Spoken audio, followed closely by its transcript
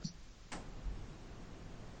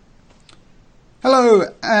Hello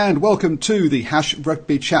and welcome to the Hash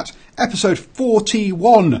Rugby Chat, episode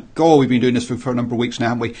 41. God, we've been doing this for a number of weeks now,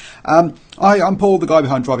 haven't we? I'm Paul, the guy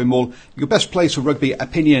behind Driving Maul, your best place for rugby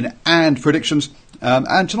opinion and predictions.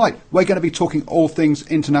 And tonight we're going to be talking all things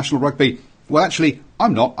international rugby. Well, actually,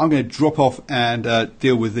 I'm not. I'm going to drop off and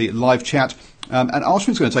deal with the live chat, and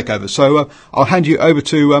Ashwin's going to take over. So I'll hand you over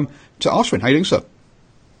to Ashwin. How are you doing, sir?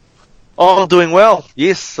 Oh, doing well.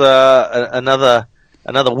 Yes,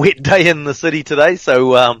 another wet day in the city today,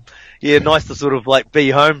 so nice to sort of like be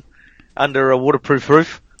home under a waterproof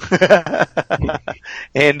roof.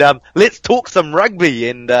 And let's talk some rugby.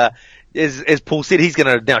 And as Paul said, he's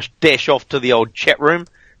going to now dash off to the old chat room,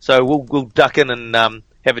 so we'll duck in and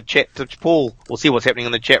have a chat to Paul. We'll see what's happening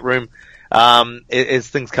in the chat room as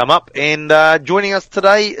things come up. And joining us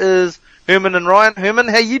today is Herman and Ryan. Herman,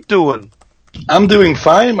 how you doing? I'm doing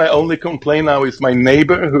fine. My only complaint now is my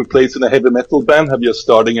neighbor who plays in a heavy metal band have just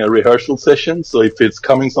starting a rehearsal session. So if it's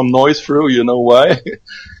coming some noise through, you know why.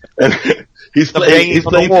 And he's playing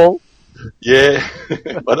on the wall. Yeah,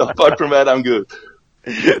 but apart from that, I'm good.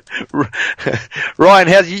 Ryan,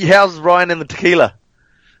 how's Ryan and the tequila?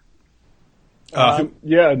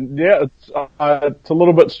 It's a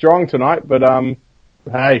little bit strong tonight, but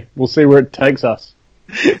hey, we'll see where it takes us.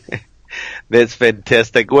 That's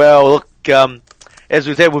fantastic. Well, look, as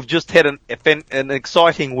we said, we've just had an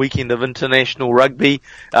exciting weekend of international rugby.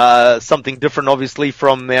 Something different, obviously,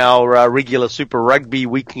 from our regular Super Rugby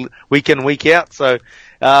week in, week out. So,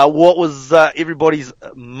 what was everybody's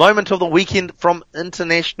moment of the weekend from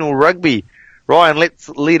international rugby? Ryan, let's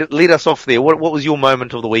lead us off there. What was your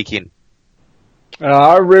moment of the weekend?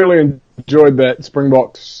 I really enjoyed that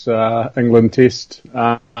Springboks England test.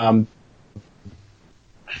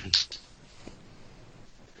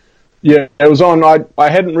 Yeah, it was on. I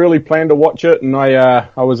hadn't really planned to watch it, and I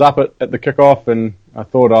was up at the kickoff, and I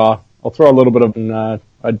thought I'll throw a little bit of.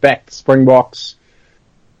 I'd backed Springboks,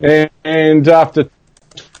 and after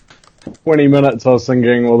 20 minutes, I was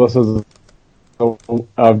thinking, well, this is.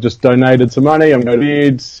 I've just donated some money. I'm going to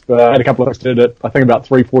bed, but I had a couple of things to do. I think about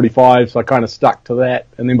 3:45, so I kind of stuck to that.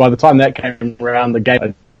 And then by the time that came around, the game,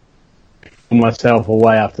 I pulled myself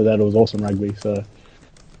away. After that, it was awesome rugby. So,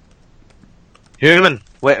 Herman,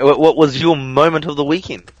 what was your moment of the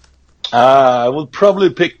weekend? I would probably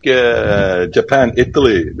pick Japan,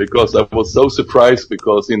 Italy, because I was so surprised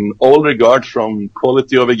because in all regards from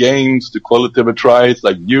quality of the games to quality of the tries,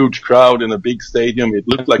 like huge crowd in a big stadium, it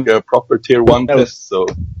looked like a proper tier 1 test. So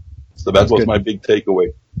that was good. My big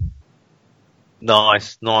takeaway.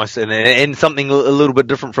 Nice. And something a little bit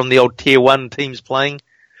different from the old tier 1 teams playing?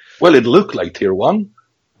 Well, it looked like tier 1.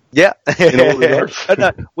 Yeah. In all regards.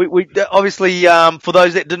 No, we obviously, for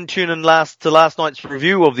those that didn't tune in to last night's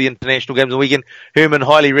review of the international games of the weekend, Herman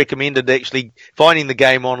highly recommended actually finding the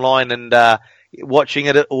game online and watching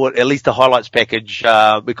it, or at least the highlights package,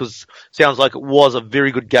 because it sounds like it was a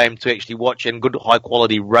very good game to actually watch and good high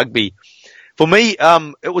quality rugby. For me,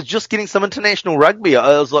 it was just getting some international rugby.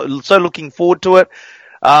 I was so looking forward to it.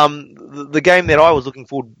 The game that I was looking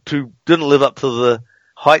forward to didn't live up to the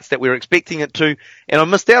heights that we were expecting it to, and I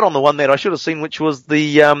missed out on the one that I should have seen, which was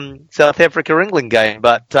the South Africa-England game.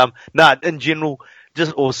 But in general,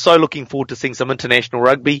 just was so looking forward to seeing some international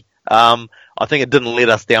rugby. I think it didn't let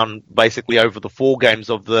us down basically over the 4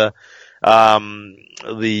 games of the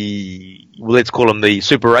let's call them the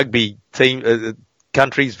Super Rugby team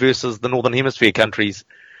countries versus the Northern Hemisphere countries,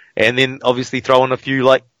 and then obviously throw in a few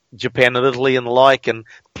like Japan and Italy and the like, and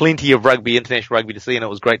plenty of international rugby to see, and it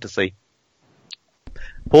was great to see.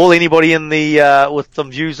 Paul, anybody in the with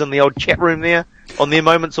some views in the old chat room there on their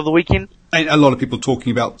moments of the weekend? A lot of people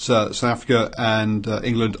talking about South Africa and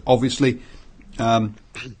England, obviously.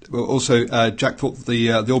 Also, Jack thought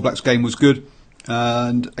the All Blacks game was good,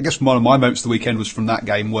 and I guess one of my moments of the weekend was from that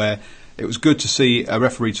game where it was good to see a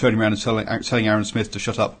referee turning around and telling Aaron Smith to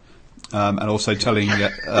shut up, and also telling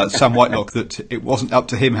Sam Whitelock that it wasn't up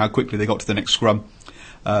to him how quickly they got to the next scrum.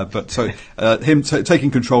 But him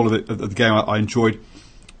taking control of the game, I enjoyed.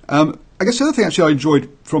 I guess the other thing actually I enjoyed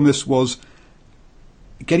from this was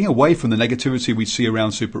getting away from the negativity we see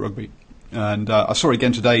around Super Rugby. And I saw it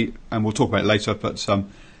again today, and we'll talk about it later. But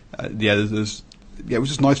it was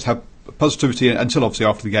just nice to have positivity until obviously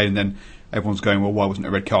after the game, and then everyone's going, well, why wasn't it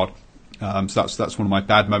a red card? So that's one of my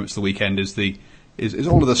bad moments of the weekend is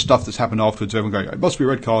all of the stuff that's happened afterwards. Everyone going, it must be a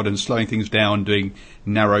red card, and slowing things down, doing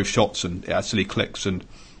narrow shots and silly clicks, and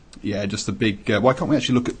just the big. Why can't we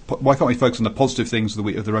focus on the positive things of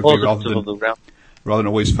the rugby rather than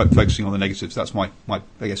always focusing on the negatives? That's my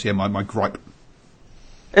gripe.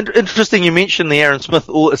 Interesting you mentioned the Aaron Smith.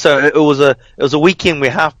 So it was a weekend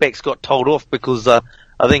where halfbacks got told off because I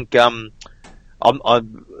think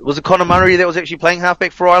Was it Conor Murray that was actually playing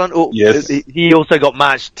halfback for Ireland? Or Yes. He also got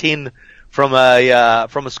marched 10 from a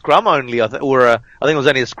scrum only, I think it was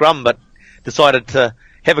only a scrum, but decided to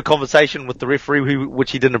have a conversation with the referee,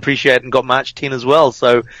 which he didn't appreciate, and got marched 10 as well.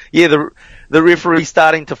 So yeah, the referee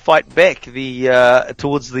starting to fight back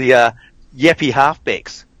towards the yappy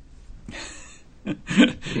halfbacks.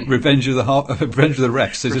 Revenge of the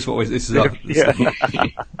refs. So this is what this is.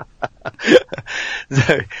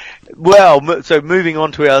 So moving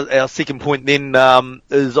on to our second point then,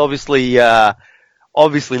 is obviously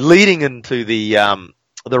leading into the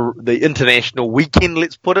international weekend,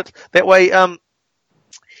 let's put it that way.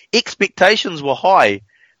 Expectations were high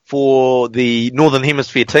for the Northern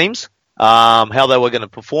Hemisphere teams, how they were going to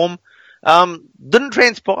perform. Didn't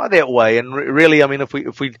transpire that way, and really, I mean, if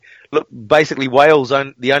we look, basically Wales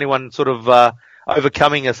the only one sort of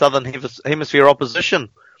overcoming a Southern Hemisphere opposition.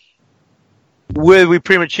 Were we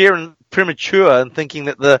premature in thinking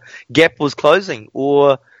that the gap was closing,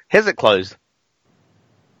 or has it closed?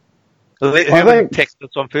 Let Herman text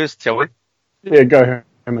this one first, shall we? Yeah, go,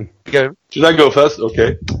 Herman. Go. Should I go first?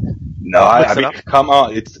 Okay. No, I mean, come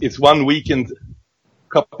on. It's 1 weekend,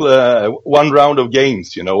 one round of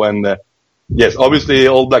games, you know, and yes, obviously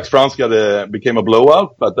All Blacks France became a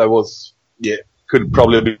blowout, but that was, could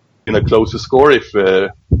probably be in a closer score if,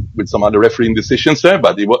 with some other refereeing decisions there,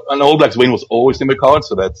 but an All Blacks win was always in the cards,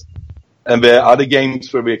 so that's, and the other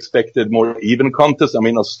games where we expected more even contests, I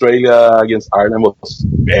mean, Australia against Ireland was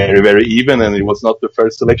very, very even, and it was not the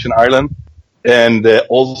first selection Ireland. And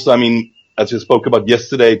also, I mean, as you spoke about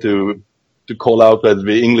yesterday, to call out that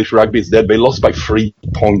the English rugby is dead, they lost by 3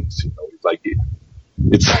 points, you know,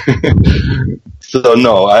 it's so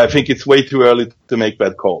no, I think it's way too early to make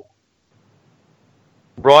that call.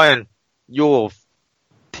 Brian, your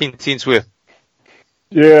 10 cents worth.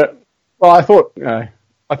 Yeah, well, I thought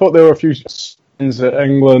there were a few signs that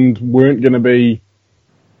England weren't going to be,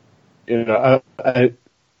 you know, a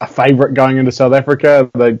favourite going into South Africa.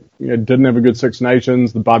 They didn't have a good Six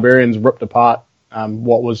Nations. The Barbarians ripped apart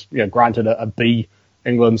what was, granted a B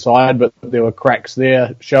England side, but there were cracks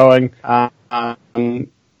there showing. And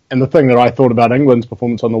the thing that I thought about England's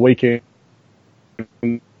performance on the weekend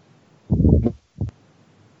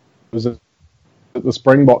was that the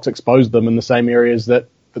Springboks exposed them in the same areas that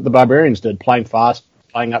the Barbarians did, playing fast,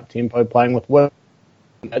 playing up tempo, playing with will.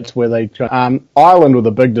 That's where they. Ireland were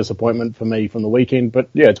the big disappointment for me from the weekend, but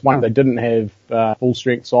yeah, it's one they didn't have full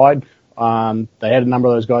strength side. They had a number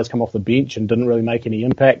of those guys come off the bench and didn't really make any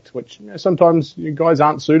impact, which sometimes you guys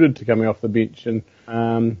aren't suited to coming off the bench. And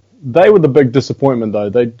they were the big disappointment,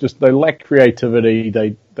 though. They lacked creativity.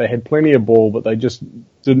 They had plenty of ball, but they just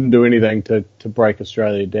didn't do anything to break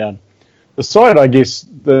Australia down. The side, I guess,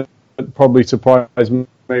 that probably surprised me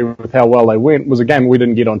with how well they went was a game we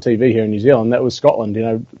didn't get on TV here in New Zealand. That was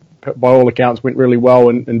Scotland. By all accounts, went really well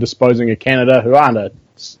in disposing of Canada, who aren't a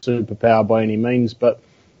superpower by any means, but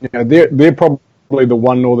they're probably the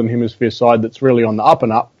one Northern Hemisphere side that's really on the up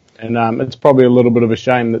and up, and it's probably a little bit of a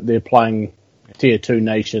shame that they're playing Tier 2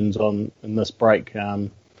 nations in this break.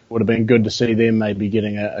 Would have been good to see them maybe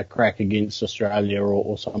getting a crack against Australia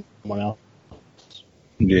or someone else.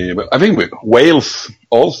 Yeah, but I think with Wales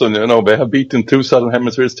also, they have beaten 2 Southern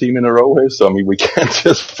Hemispheres team in a row here, so I mean, we can't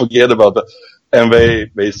just forget about that. And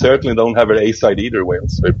they certainly don't have an A side either,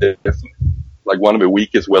 Wales. They're definitely like one of the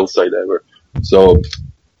weakest Wales side ever. So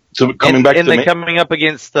coming back to they're coming up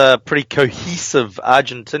against a pretty cohesive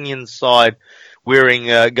Argentinian side,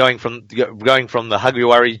 going from the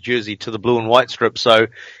Jaguares jersey to the blue and white strip. So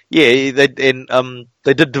yeah, they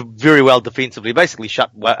did very well defensively. Basically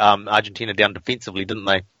shut Argentina down defensively, didn't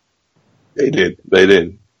they? They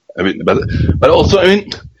did. I mean, but also, I mean,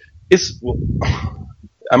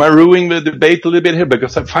 am I ruining the debate a little bit here?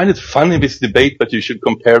 Because I find it funny, this debate, that you should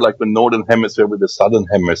compare like the Northern Hemisphere with the Southern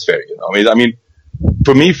Hemisphere. I mean,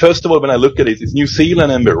 for me, first of all, when I look at it, it's New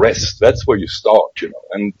Zealand and the rest. That's where you start,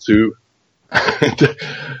 and to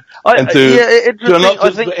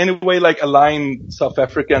anyway, like align South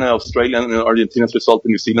African and Australian and Argentina's result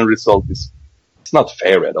and New Zealand result it's not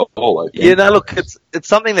fair at all, I think. Yeah, no, look, it's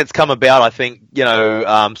something that's come about, I think,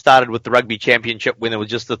 started with the Rugby Championship when there was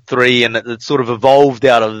just the 3, and it sort of evolved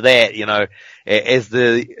out of that, as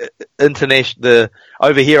the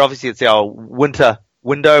over here, obviously it's our winter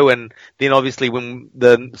window, and then obviously when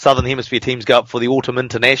the Southern Hemisphere teams go up for the autumn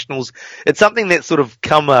internationals, it's something that's sort of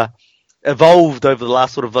evolved over the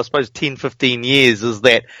last sort of, I suppose, 10, 15 years, is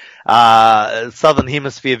that Southern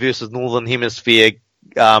Hemisphere versus Northern Hemisphere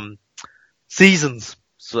seasons,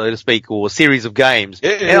 so to speak, or a series of games. Yeah.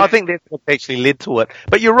 And I think that's what actually led to it.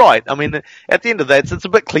 But you're right. I mean, at the end of that, it's a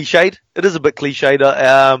bit cliched. It is a bit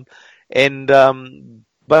cliched. and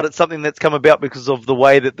but it's something that's come about because of the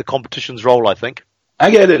way that the competitions roll, I think.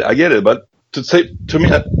 I get it. But to me,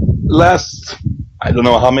 last, I don't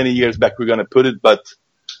know how many years back we're going to put it, but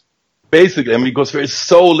basically, I mean, because there is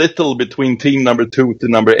so little between team number 2 to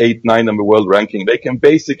number 8, 9 on the world ranking, they can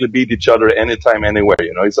basically beat each other anytime, anywhere.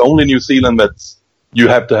 It's only New Zealand that's you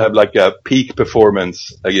have to have like a peak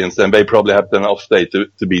performance against them. They probably have an off day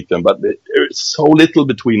to beat them, but there's so little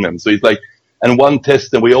between them. So it's like, and one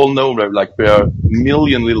test, and we all know that like there are a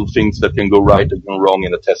million little things that can go right and go wrong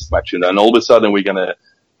in a test match, and all of a sudden we're gonna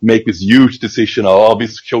make this huge decision. Oh,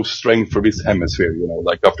 this shows strength for this hemisphere,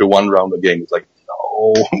 like after one round of game, it's like,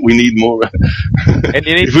 no, we need more. And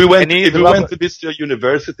you need, if we went to this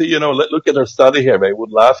university, look at our study here, they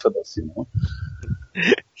would laugh at us,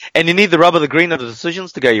 And you need the rub of the green of the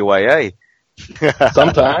decisions to go your way, eh?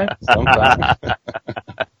 Sometimes.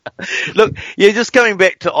 Look, just going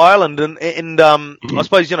back to Ireland and I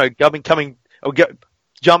suppose,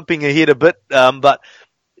 jumping ahead a bit, but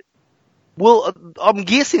I'm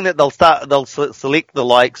guessing that they'll select the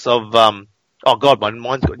likes of,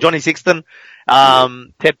 mine's got Johnny Sexton,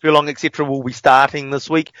 Tad Furlong, etc. will be starting this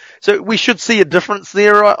week. So we should see a difference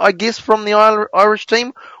there, I guess, from the Irish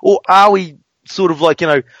team, or are we sort of like,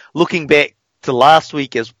 looking back to last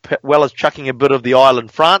week as well as chucking a bit of the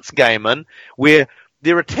Ireland-France game in, where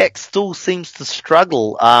their attack still seems to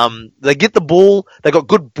struggle. They get the ball, they got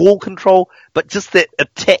good ball control, but just that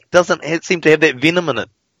attack doesn't seem to have that venom in it.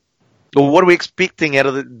 Or what are we expecting out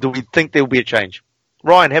of it? Do we think there'll be a change?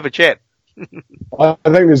 Ryan, have a chat. I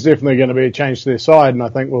think there's definitely going to be a change to their side, and I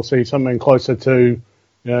think we'll see something closer to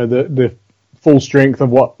the full strength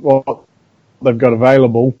of what they've got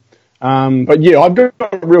available. But yeah, I've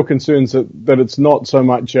got real concerns that it's not so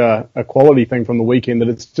much a quality thing from the weekend, that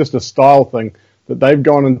it's just a style thing, that they've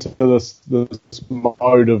gone into this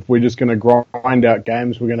mode of we're just going to grind out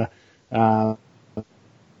games, we're going to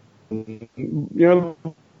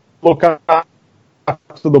look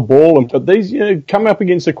after the ball, but these come up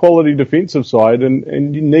against a quality defensive side,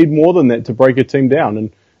 and you need more than that to break a team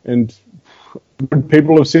down. And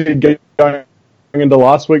people have said going into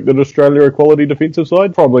last week that Australia are a quality defensive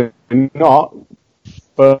side? Probably not.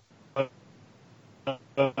 But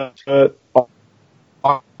I'm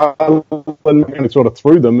sort of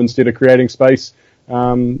through them instead of creating space,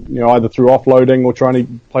 either through offloading or trying to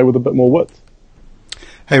play with a bit more width.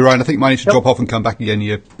 Hey Ryan, I think mine needs to drop off and come back again.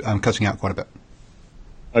 You're cutting out quite a bit.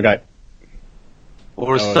 Okay.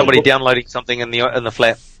 Or is somebody downloading something in the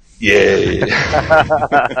flat? Yeah.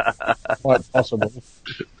 Quite possible.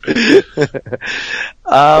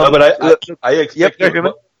 But I expect.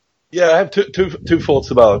 I have two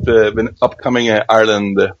thoughts about the upcoming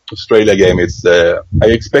Ireland-Australia game. I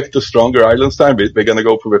expect a stronger Ireland side. They're going to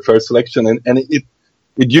go for the first selection, and it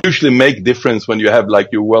usually make difference when you have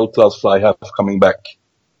like your world-class fly half coming back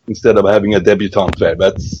instead of having a debutant there.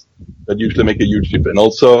 That usually make a huge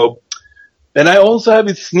difference. And I also have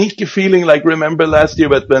this sneaky feeling, like remember last year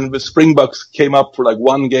that when the Springboks came up for like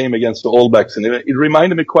one game against the All Blacks, and it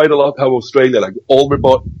reminded me quite a lot how Australia, like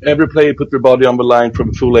every player put their body on the line for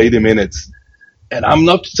the full 80 minutes. And I'm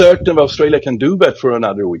not certain if Australia can do that for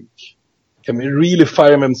another week. Can we really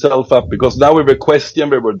fire themselves up? Because now we were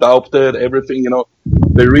questioned, we were doubted, everything,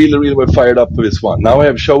 they really, really were fired up for this one. Now I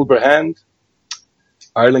have showed their hand.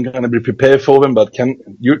 Ireland going to be prepared for them, but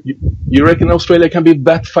you reckon Australia can be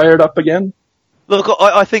that fired up again? Look,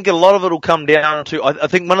 I think a lot of it will come down to, I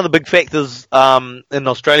think one of the big factors in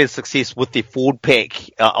Australia's success with their forward pack,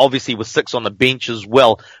 obviously with 6 on the bench as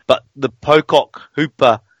well, but the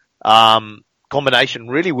Pocock-Hooper combination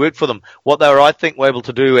really worked for them. What they were, I think, were able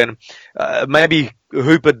to do, and maybe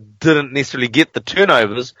Hooper didn't necessarily get the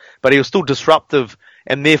turnovers, but he was still disruptive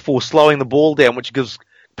and therefore slowing the ball down, which gives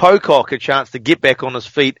Pocock a chance to get back on his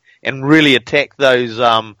feet and really attack those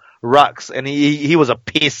rucks, and he was a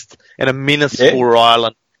pest and a menace for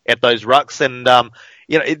Ireland at those rucks. And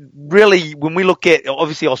it really, when we look at,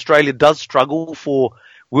 obviously Australia does struggle for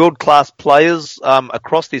world-class players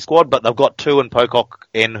across their squad, but they've got 2 in Pocock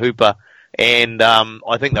and Hooper, and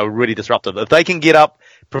I think they were really disruptive. If they can get up,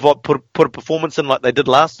 put a performance in like they did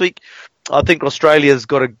last week, I think Australia's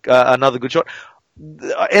got another good shot.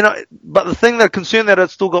 But the thing, the concern that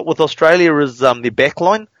I've still got with Australia is their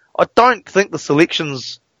backline. I don't think the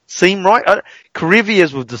selections seem right. Karevi,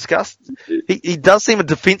 as we've discussed, he does seem a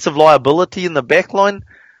defensive liability in the backline.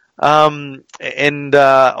 That's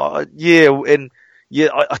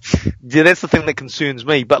the thing that concerns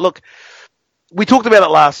me. But look, we talked about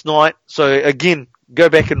it last night. So again, go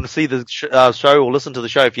back and see the show or listen to the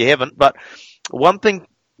show if you haven't. But one thing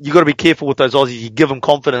you got to be careful with those Aussies. You give them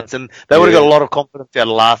confidence, and they would have got a lot of confidence out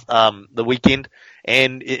of the weekend,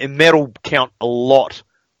 and that'll count a lot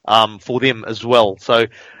for them as well. So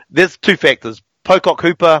there's two factors: Pocock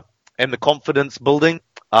Hooper and the confidence building.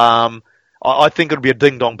 I think it'll be a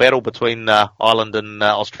ding-dong battle between Ireland and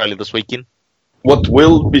Australia this weekend. What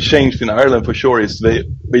will be changed in Ireland for sure is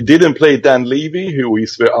they didn't play Dan Levy, who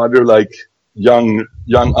is the other like young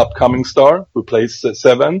upcoming star who plays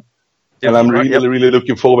 7. And I'm really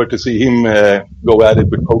looking forward to see him go at it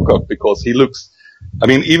with Pocock, because he looks, I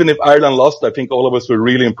mean, even if Ireland lost, I think all of us were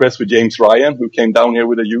really impressed with James Ryan, who came down here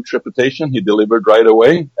with a huge reputation. He delivered right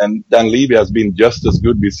away. And Dan Levy has been just as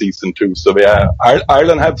good this season too. So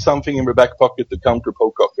Ireland have something in their back pocket to counter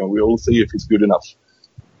Pocock, and we'll see if it's good enough.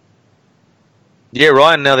 Yeah,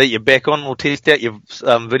 Ryan, now that you're back on, we'll test out your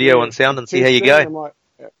video and sound and see how you go.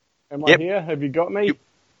 Am I here? Have you got me?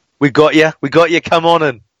 We got you. Come on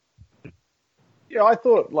in. Yeah, I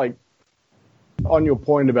thought, like, on your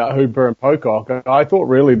point about Hooper and Pocock, I thought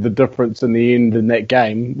really the difference in the end in that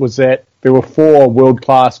game was that there were 4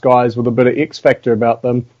 world-class guys with a bit of X-factor about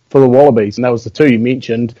them for the Wallabies, and that was the 2 you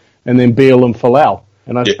mentioned, and then Beale and Folau.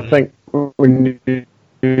 And I think when you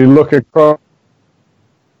look across...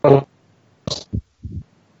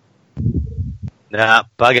 Nah,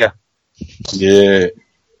 bugger. Yeah.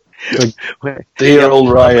 Dear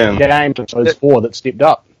old Ryan. Game to those 4 that stepped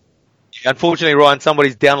up. Unfortunately, Ryan,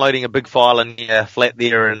 somebody's downloading a big file and you're flat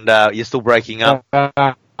there, and you're still breaking up.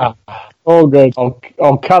 All good.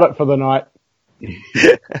 I'll cut it for the night.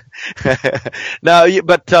 No,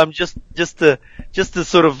 but just to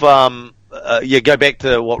sort of go back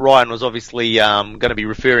to what Ryan was obviously going to be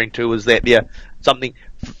referring to, was that something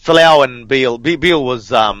Folau and Beale. Beale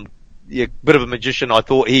was a bit of a magician. I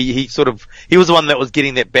thought he was the one that was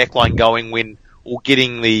getting that backline going or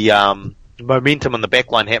getting the momentum in the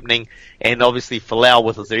backline happening, and obviously Folau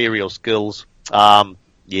with his aerial skills.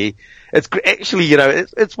 It's actually,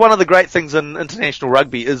 it's one of the great things in international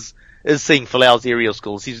rugby is seeing Folau's aerial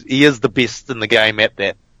skills. He is the best in the game at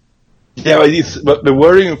that. Yeah, but the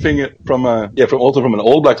worrying thing from an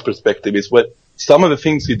All Blacks perspective is what some of the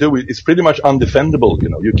things he do is pretty much undefendable.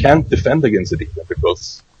 You can't defend against it either,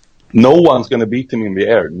 because no one's going to beat him in the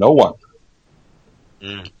air. No one.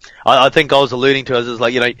 I think I was alluding to is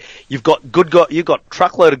like, you've got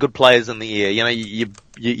truckload of good players in the air.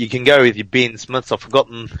 You can go with your Ben Smiths. I've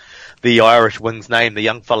forgotten the Irish wing's name, the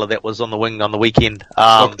young fella that was on the wing on the weekend.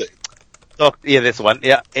 Yeah, that's the one.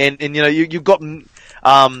 Yeah, and you've got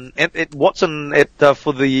Watson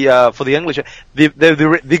for the English. They're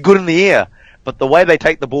good in the air, but the way they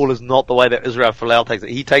take the ball is not the way that Israel Folau takes it.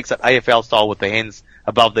 He takes it AFL style with the hands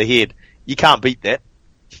above the head. You can't beat that.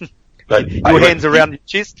 Your hands around your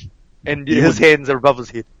chest, and his hands are above his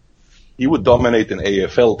head. He would dominate in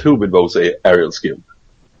AFL too with those aerial skills.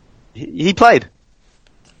 He played.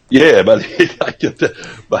 Yeah, but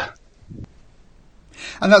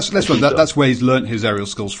and that's where he's learnt his aerial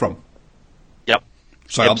skills from. Yep.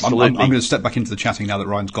 So I'm going to step back into the chatting now that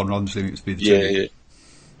Ryan's gone on to be the yeah.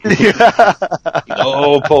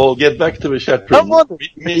 Oh, Paul, get back to the chat room. Come on.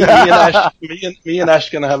 Me and Ash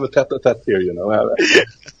gonna have a tete-a-tete here,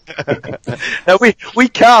 No, we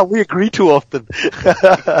can't. We agree too often.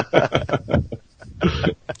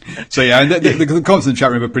 So yeah, and the comments in the chat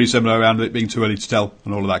room are pretty similar around it being too early to tell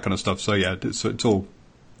and all of that kind of stuff. So yeah, that's all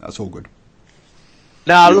good.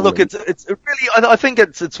 No, look, it's really. I think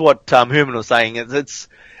it's what Herman was saying. It's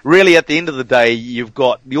really, at the end of the day, you've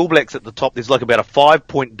got the All Blacks at the top. There's like about a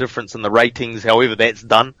 5-point difference in the ratings, however that's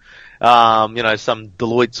done. Some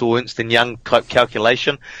Deloitte's or Ernst & Young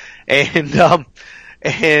calculation. And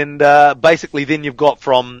basically then you've got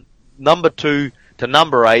from number 2 to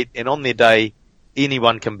number 8, and on their day,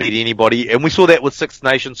 anyone can beat anybody. And we saw that with Six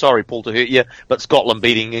Nations. Sorry, Paul, to hurt you, but Scotland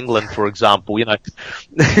beating England, for example,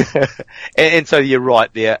 and so you're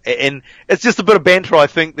right there. And it's just a bit of banter, I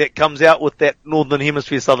think, that comes out with that Northern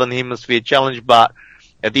Hemisphere, Southern Hemisphere challenge. But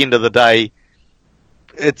at the end of the day,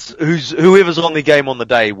 it's whoever's on the game on the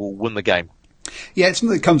day will win the game. Yeah, it's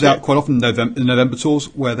something that comes out quite often in November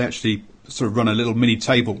tours, where they actually sort of run a little mini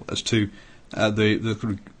table as to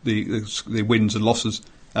the wins and losses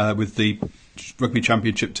with the Rugby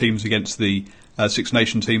Championship teams against the Six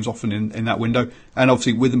Nation teams, often in that window. And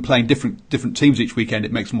obviously, with them playing different teams each weekend,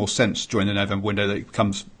 it makes more sense during the November window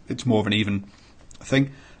that it's more of an even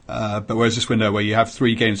thing. But whereas this window, where you have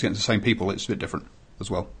 3 games against the same people, it's a bit different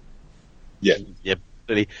as well. Yeah. Yep.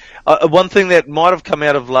 One thing that might have come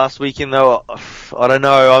out of last weekend, though, I don't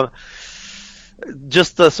know,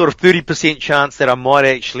 just a sort of 30% chance that I might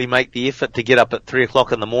actually make the effort to get up at 3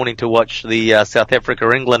 o'clock in the morning to watch the South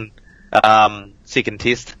Africa-England second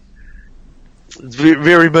test. It's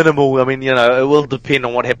very minimal. I mean, it will depend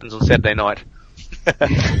on what happens on Saturday night.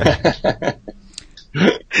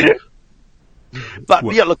 But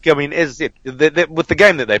yeah, look, I mean, as I said, with the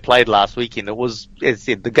game that they played last weekend, it was, as I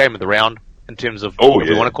said, the game of the round in terms of what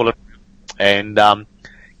we want to call it. And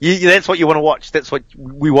that's what you want to watch. That's what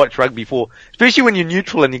we watch rugby for, especially when you're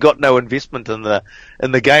neutral and you got no investment in the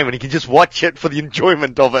game, and you can just watch it for the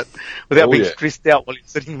enjoyment of it without being stressed out while you're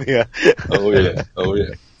sitting there. Oh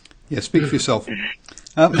yeah. Yeah, speak for yourself.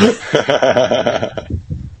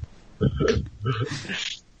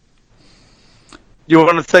 You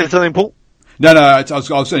want to say something, Paul? No, I was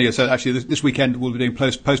only going to say, actually, this weekend we'll be doing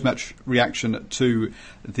post-match reaction to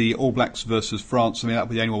the All Blacks versus France. I mean, that'll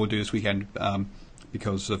be the only one we'll do this weekend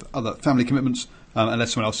because of other family commitments,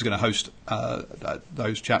 unless someone else is going to host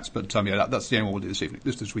those chats. But that's the only one we'll do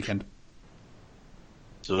this weekend.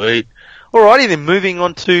 Sweet. Alrighty then, moving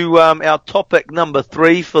on to our topic number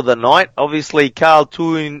 3 for the night. Obviously, Carl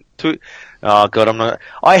oh God,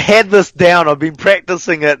 I had this down, I've been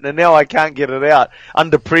practicing it, and now I can't get it out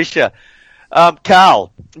under pressure.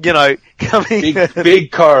 Carl, coming...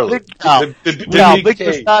 Big Carl. Big Carl. The big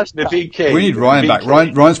moustache. The big K. We need Ryan back.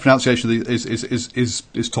 Ryan's pronunciation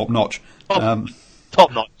is top notch.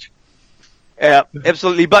 Top notch. Yeah,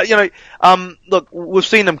 absolutely. But, look, we've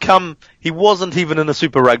seen him come. He wasn't even in a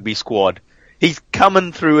Super Rugby squad. He's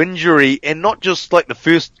coming through injury, and not just like the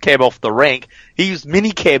first cab off the rank. He used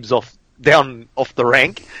many cabs down off the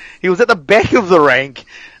rank. He was at the back of the rank.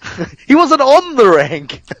 He wasn't on the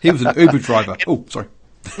rank. He was an Uber driver. Oh, sorry.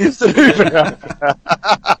 He was an Uber driver.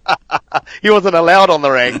 He wasn't allowed on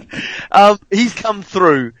the rank. He's come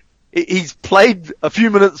through. He's played a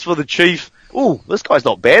few minutes for the Chief. Oh, this guy's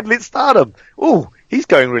not bad. Let's start him. Oh, he's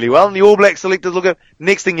going really well. And the All Black selectors look at him.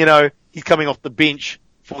 Next thing you know, he's coming off the bench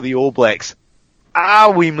for the All Blacks.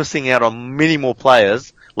 Are we missing out on many more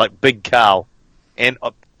players like Big Carl? And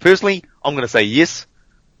personally, I'm going to say yes.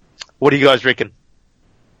 What do you guys reckon?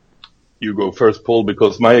 You go first, Paul,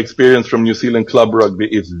 because my experience from New Zealand club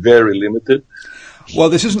rugby is very limited. Well,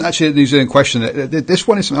 this isn't actually a New Zealand question. This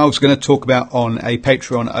one is something I was going to talk about on a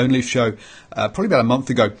Patreon-only show probably about a month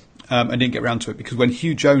ago. I didn't get around to it because when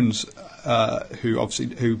Hugh Jones,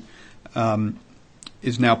 who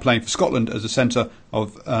is now playing for Scotland as a centre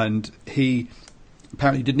and he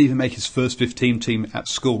apparently didn't even make his first 15 team at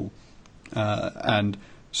school, and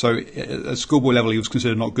so at schoolboy level he was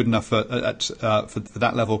considered not good enough for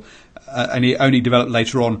that level, and he only developed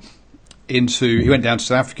later on he went down to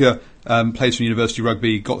South Africa, played some university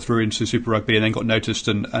rugby, got through into Super Rugby, and then got noticed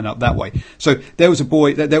and up that way. So there was a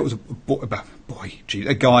guy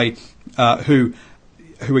who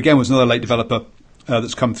again was another late developer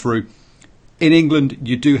that's come through. In England,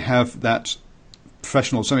 you do have that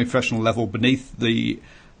professional, semi-professional level beneath the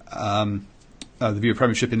Viewer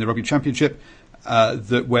Premiership in the Rugby Championship,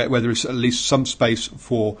 where there is at least some space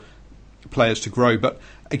for players to grow. But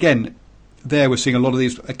again, there we're seeing a lot of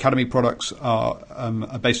these academy products are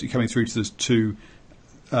basically coming through to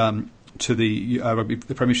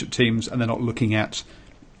the Premiership teams, and they're not looking at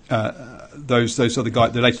those other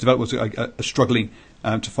guys. The later developers are struggling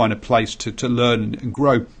to find a place to learn and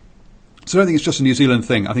grow. So I don't think it's just a New Zealand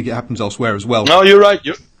thing. I think it happens elsewhere as well. No, you're right.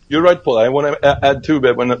 You're right, Paul. I want to add too,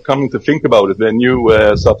 but when coming to think about it, the new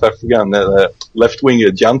South African left winger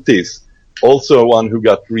Jantis, also one who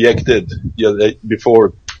got rejected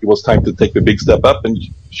before it was time to take the big step up and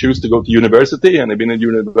choose to go to university, and they've been in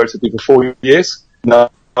university for 4 years. Now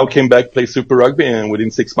came back, play Super Rugby, and within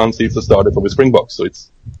 6 months he's a starter for the Springboks. So it's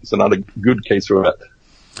another good case for that.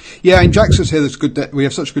 Yeah, and Jack says here there's good we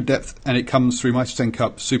have such good depth, and it comes through Mitre 10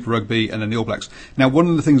 Cup, Super Rugby, and then the All Blacks. Now, one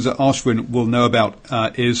of the things that Ashwin will know about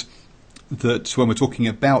is that when we're talking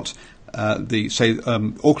about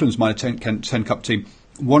Auckland's Mitre 10 Cup team,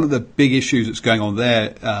 one of the big issues that's going on there,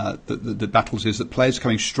 the battles, is that players are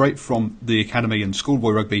coming straight from the academy and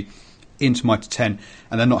schoolboy rugby into Mitre 10,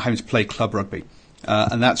 and they're not having to play club rugby.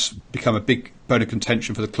 And that's become a big bone of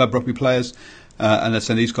contention for the club rugby players, and they're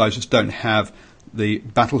saying these guys just don't have the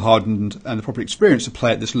battle-hardened and the proper experience to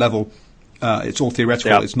play at this level. It's all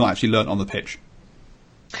theoretical. Yeah. It's not actually learnt on the pitch.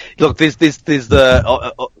 Look, there's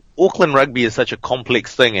the Auckland rugby is such a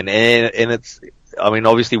complex thing, and it's. I mean,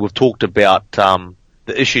 obviously we've talked about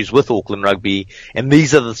the issues with Auckland rugby, and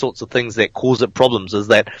these are the sorts of things that cause it problems. Is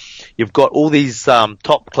that you've got all these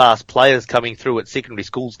top-class players coming through at secondary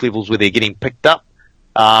schools levels where they're getting picked up.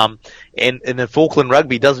 And if Auckland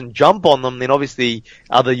rugby doesn't jump on them, then obviously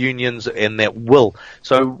other unions and that will.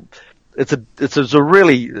 So it's a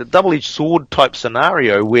really double-edged sword type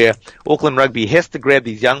scenario where Auckland rugby has to grab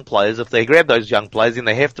these young players. If they grab those young players, then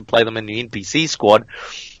they have to play them in the NPC squad.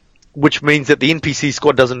 which means that the NPC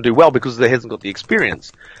squad doesn't do well because it hasn't got the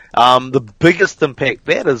experience. The biggest impact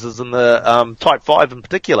that is in the Type 5 in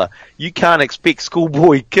particular. You can't expect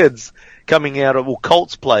schoolboy kids coming out of, or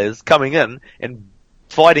Colts players coming in and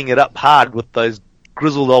fighting it up hard with those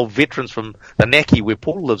grizzled old veterans from the Naki where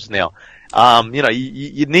Paul lives now.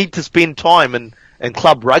 You need to spend time in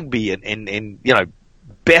club rugby and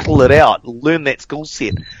battle it out, learn that skill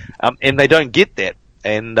set, and they don't get that.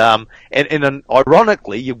 And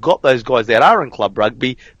ironically, you've got those guys that are in club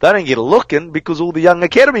rugby, they don't get a look in because all the young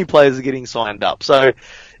academy players are getting signed up. So,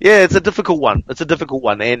 yeah, it's a difficult one.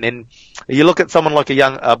 And you look at someone like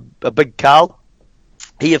a big Carl,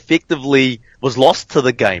 he effectively was lost to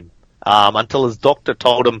the game, until his doctor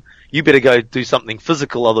told him, you better go do something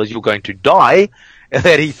physical, otherwise you're going to die. And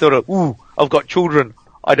that he thought, ooh, I've got children,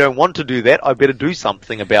 I don't want to do that, I better do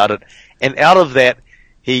something about it. And out of that,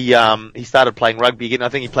 he started playing rugby again. I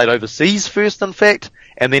think he played overseas first, in fact,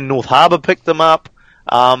 and then North Harbour picked him up.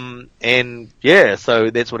 And yeah,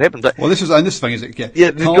 so that's what happened. But this thing is,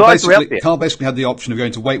 Carl basically had the option of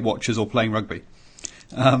going to Weight Watchers or playing rugby.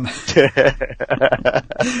 Ryan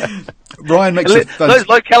makes those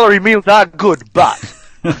low calorie meals are good, but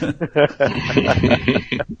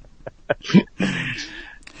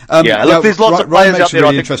there's lots of players out there.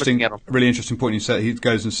 Really interesting point. He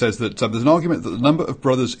goes and says that there's an argument that the number of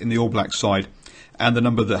brothers in the All Black side and the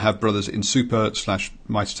number that have brothers in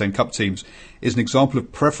Super/Mitre 10 Cup teams is an example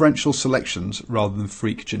of preferential selections rather than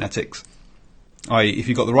freak genetics. I.e., if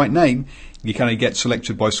you've got the right name, you kind of get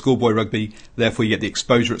selected by schoolboy rugby, therefore you get the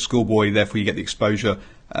exposure at schoolboy, therefore you get the exposure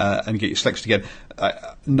and get your selected again.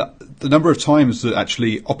 The number of times that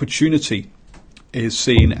actually opportunity is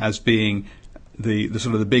seen as being the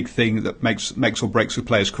sort of the big thing that makes or breaks a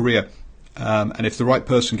player's career, and if the right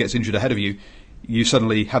person gets injured ahead of you, you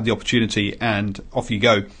suddenly have the opportunity and off you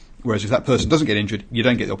go. Whereas if that person doesn't get injured, you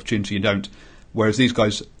don't get the opportunity, you don't. Whereas these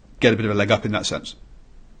guys get a bit of a leg up in that sense.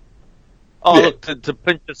 Oh, yeah. Look, to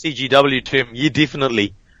pinch the CGW term, you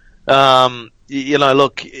definitely.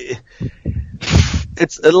 Look,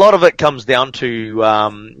 it's a lot of it comes down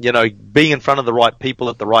to being in front of the right people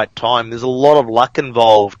at the right time. There's a lot of luck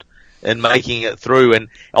involved in making it through, and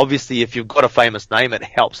obviously, if you've got a famous name, it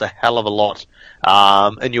helps a hell of a lot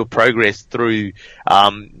in your progress through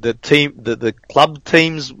the club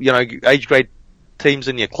teams, age grade teams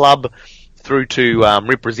in your club, through to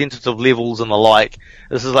representative levels and the like.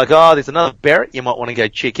 This is like, there's another Barrett you might want to go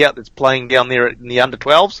check out that's playing down there in the under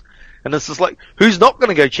 12s, and this is like, who's not going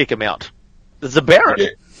to go check him out? There's a Barrett.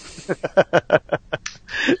 Yeah.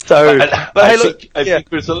 I think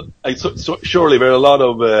surely there are a lot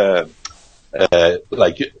of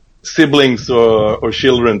siblings or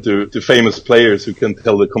children to famous players who can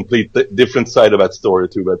tell the complete different side of that story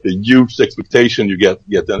too. But the huge expectation you get.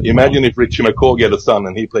 Imagine if Richie McCaw get a son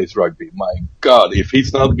and he plays rugby. My God, if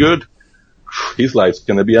he's not good, his life's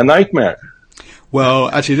going to be a nightmare. Well,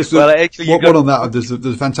 actually, one on that. There's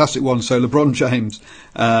a fantastic one. So LeBron James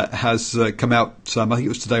has come out. I think it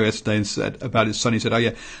was today or yesterday, and said about his son. He said, "Oh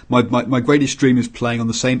yeah, my greatest dream is playing on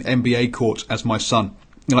the same NBA court as my son."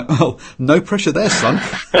 You're like, well, no pressure there, son.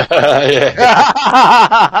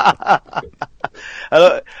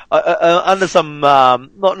 Under some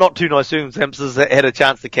not too nice circumstances, had a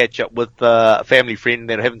chance to catch up with a family friend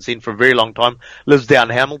that I haven't seen for a very long time. Lives down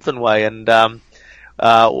Hamilton way, and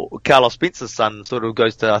Carlos Spencer's son sort of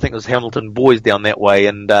goes to, I think it was Hamilton Boys down that way,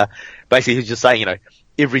 and basically he's just saying,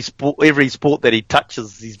 every sport that he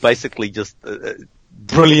touches, he's basically just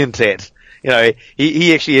brilliant at.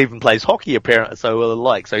 He actually even plays hockey apparently, so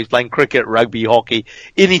he's playing cricket, rugby, hockey,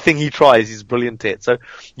 anything he tries, he's brilliant at. So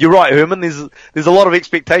you're right, Herman. There's a lot of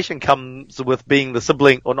expectation comes with being the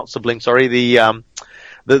sibling, or not sibling, sorry,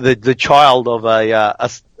 the child of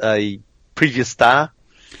a previous star.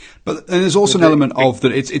 But there's also an element of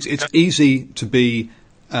that. It's easy to be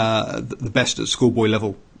the best at schoolboy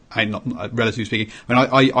level. Not relatively speaking. I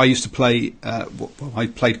mean, I used to play. I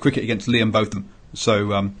played cricket against Liam Botham.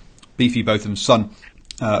 So. Beefy Botham's son,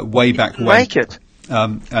 way back when. Make it.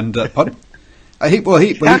 Pardon?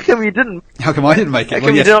 How come you didn't? How come I didn't make it?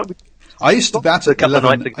 Well, yes. I used to bat at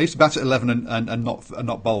 11. I used to bat at 11 and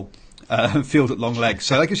not bowl, field at long legs.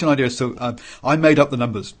 So that gives you an idea. So I made up the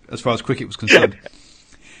numbers as far as cricket was concerned.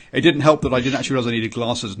 It didn't help that I didn't actually realise I needed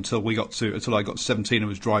glasses until I got 17 and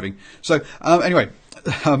was driving. So anyway,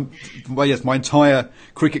 well, yes, my entire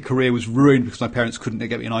cricket career was ruined because my parents couldn't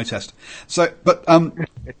get me an eye test. So, but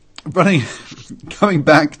coming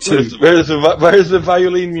back to where's the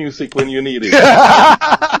violin music when you need it?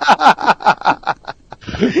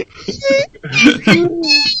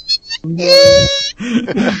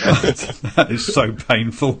 That is so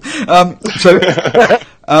painful.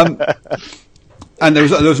 And there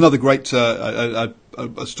was another great a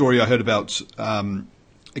story I heard about.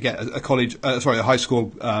 Again, a high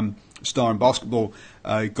school star in basketball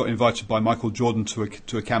got invited by Michael Jordan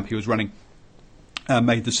to a camp he was running.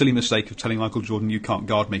 Made the silly mistake of telling Michael Jordan, "You can't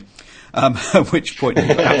guard me," at which point he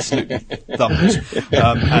got absolutely thumped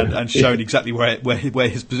and shown exactly where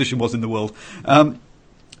his position was in the world. And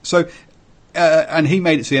he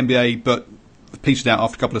made it to the NBA, but petered out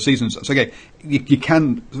after a couple of seasons. So again, you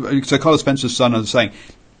can. So Carlos Spencer's son is saying,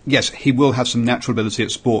 yes, he will have some natural ability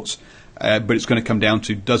at sports, but it's going to come down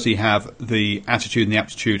to, does he have the attitude and the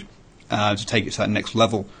aptitude to take it to that next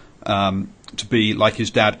level, to be like his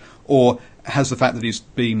dad, or has the fact that he's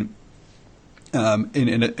been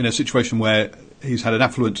in a situation where he's had an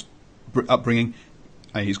affluent upbringing,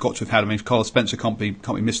 he's got to have had. I mean, Carlos Spencer can't be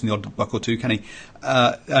missing the odd buck or two, can he?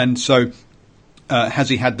 And so, has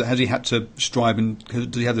he had to strive, and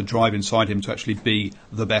does he have the drive inside him to actually be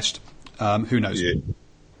the best? Who knows?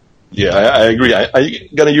 Yeah, I agree.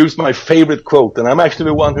 I'm going to use my favorite quote, and I'm actually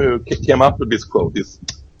the one who came up with this quote.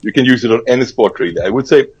 You can use it on any sport, really. I would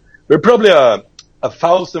say there are probably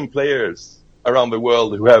 1,000 players around the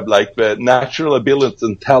world who have like the natural abilities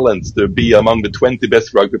and talents to be among the 20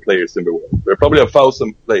 best rugby players in the world. There are probably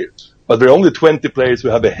 1,000 players, but there are only 20 players who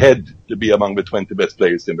have a head to be among the 20 best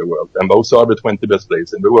players in the world, and those are the 20 best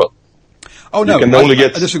players in the world. Oh no, I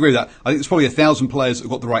disagree with that. I think it's probably 1,000 players that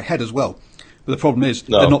have got the right head as well. But the problem is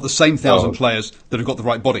they're not the same 1,000 players that have got the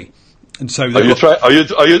right body. And so are you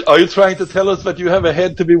trying to tell us that you have a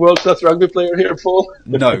head to be world class rugby player here, Paul?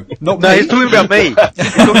 No, not me. No, he's talking about me.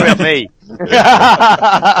 He's talking about me.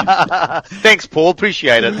 Thanks, Paul.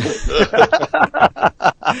 Appreciate it.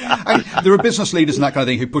 There are business leaders and that kind of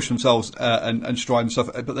thing who push themselves and strive and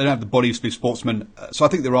stuff, but they don't have the bodies to be sportsmen. So I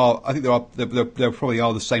think there probably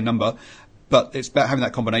are the same number, but it's about having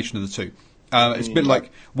that combination of the two. It's a bit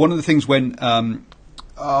like one of the things when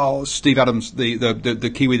Steve Adams,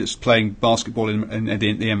 the Kiwi that's playing basketball in the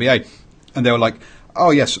NBA, and they were like,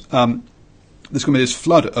 "Oh yes, there's going to be this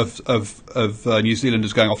flood of New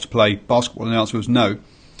Zealanders going off to play basketball," and the answer was no.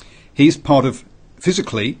 He's part of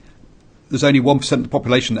physically. There's only 1% of the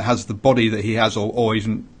population that has the body that he has, or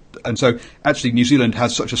even, and so actually New Zealand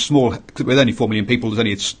has such a small, with only 4 million people, there's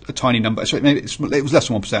only a tiny number. So maybe it was less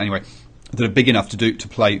than 1% anyway, that are big enough to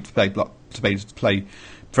play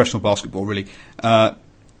professional basketball, really.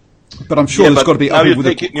 But I'm sure there's got to be other people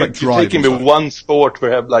with a great drive. You're taking the one sport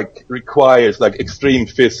where requires extreme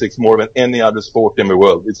physics more than any other sport in the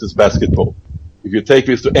world. This is basketball. If you take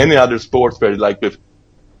this to any other sports where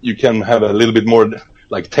you can have a little bit more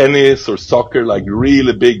like tennis or soccer, like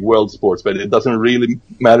really big world sports, but it doesn't really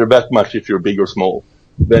matter that much if you're big or small.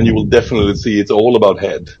 Then you will definitely see it's all about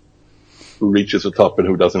head. Who reaches the top and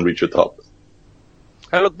who doesn't reach the top.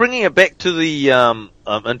 Hey, look, bringing it back to the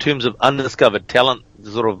in terms of undiscovered talent,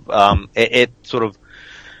 sort of at sort of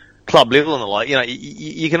club level and the like,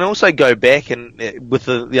 you can also go back and with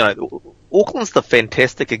Auckland's the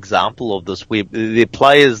fantastic example of this, where they're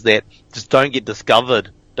players that just don't get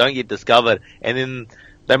discovered, and then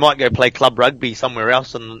they might go play club rugby somewhere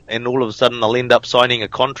else, and all of a sudden they'll end up signing a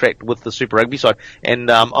contract with the Super Rugby side. And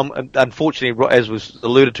unfortunately, as was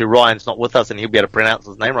alluded to, Ryan's not with us, and he'll be able to pronounce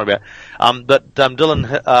his name right about. But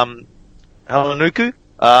Dylan Halanuku,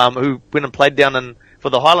 who went and played down for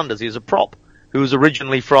the Highlanders, he was a prop who was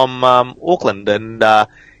originally from Auckland, and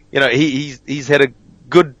he's had a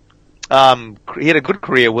good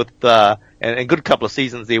career with and good couple of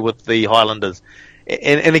seasons there with the Highlanders.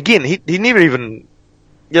 And again, he never even.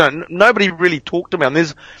 Nobody really talked to him.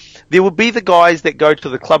 There would be the guys that go to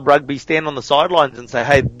the club rugby, stand on the sidelines and say,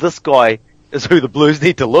 "Hey, this guy is who the Blues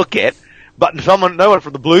need to look at," but no one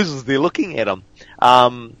from the Blues is there looking at him.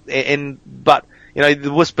 But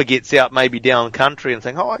the whisper gets out maybe down country and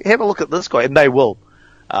saying, "Oh, have a look at this guy," and they will.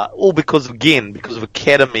 All because of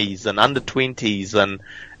academies and under-20s and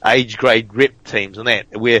age grade rep teams and that,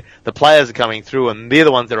 where the players are coming through and they're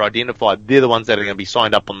the ones that are identified. They're the ones that are going to be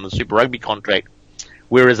signed up on the Super Rugby contract.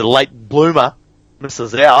 Whereas a late bloomer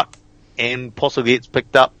misses out and possibly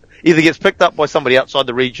either gets picked up by somebody outside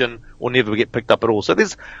the region or never get picked up at all. So I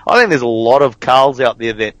think there's a lot of Carls out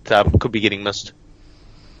there that could be getting missed.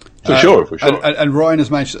 For sure. And Ryan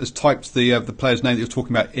has typed the player's name that you're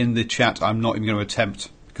talking about in the chat. I'm not even going to attempt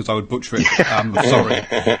because I would butcher it. Sorry.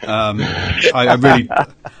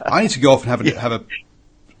 I need to go off and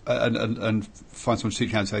and find someone to teach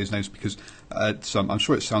me how to say his names because I'm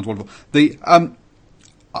sure it sounds wonderful.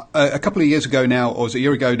 A couple of years ago now, or was it a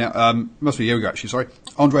year ago now? Must be a year ago actually. Sorry,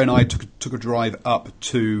 Andre and I took a drive up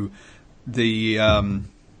to the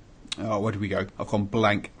where did we go? I've gone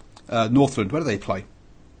blank. Northland. Where do they play?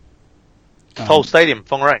 Whole stadium,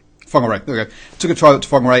 Whangarei. Whangarei. There we go. Took a trial to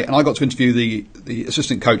Whangarei, and I got to interview the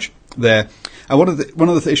assistant coach there. And one of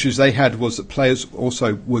the issues they had was that players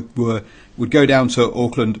also would go down to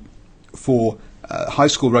Auckland for high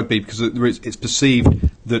school rugby because it's perceived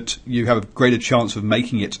that you have a greater chance of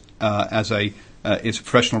making it as a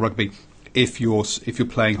professional rugby if you're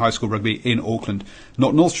playing high school rugby in Auckland,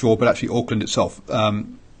 not North Shore, but actually Auckland itself.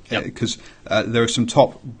 Because there are some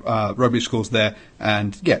top rugby schools there,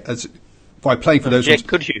 and by playing for those ones,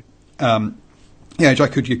 could you?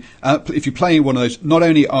 Jack, could you? If you play one of those, not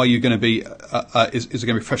only are you going to be is there going to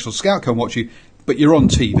be a professional scout come watch you, but you're on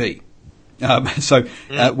TV.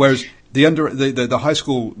 Whereas the high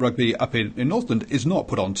school rugby up in Northland is not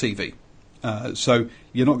put on TV, so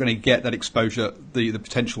you're not going to get that exposure, the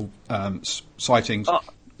potential sightings.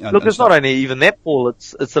 Look, it's not only even that, Paul.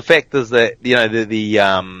 It's the fact is that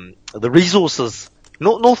the resources.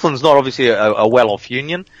 Northland's not obviously a well-off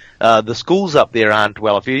union. The schools up there aren't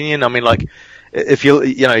well-off union. I mean, like, if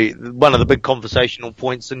one of the big conversational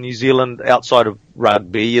points in New Zealand outside of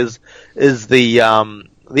rugby is the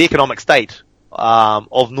economic state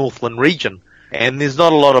of Northland region, and there's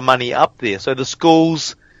not a lot of money up there. So the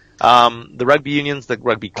schools, the rugby unions, the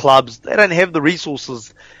rugby clubs, they don't have the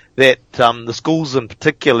resources that the schools in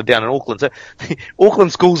particular down in Auckland. So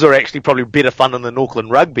Auckland schools are actually probably better funded than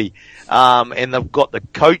Auckland rugby. And they've got the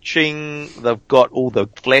coaching, they've got all the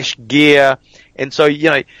flash gear. And so,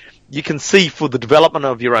 you can see for the development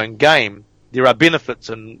of your own game, there are benefits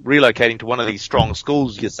in relocating to one of these strong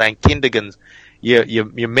schools. You're saying Kendegans, your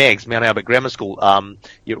MAGs, Mount Albert Grammar School,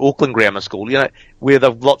 your Auckland Grammar School, where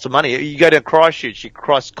they've lots of money. You go to Christchurch, your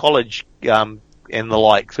Christ College, and the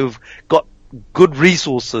like, who've got good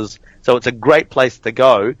resources, so it's a great place to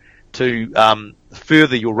go to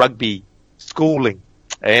further your rugby schooling,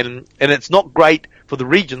 and it's not great for the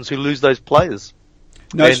regions who lose those players.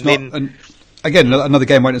 No, it's not. And again, another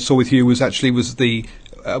game I went and saw with you was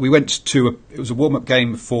we went to it was a warm up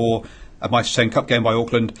game for a Mitre 10 Cup game by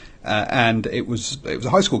Auckland, and it was a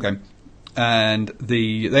high school game, and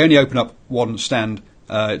they only open up one stand.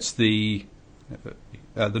 It's the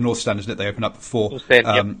North Stand, isn't it? They open up for.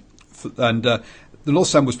 And the North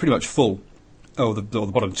Stand was pretty much full, or the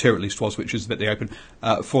bottom tier at least was, which is the bit they opened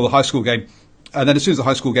for the high school game. And then as soon as the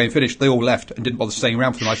high school game finished, they all left and didn't bother staying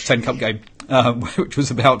around for the Mitre 10 Cup game, which was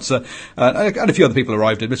about, and a few other people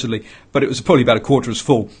arrived, admittedly, but it was probably about a quarter as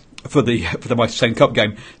full for the Mitre 10 Cup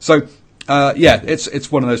game. So,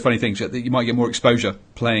 it's one of those funny things that you might get more exposure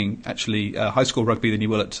playing actually high school rugby than you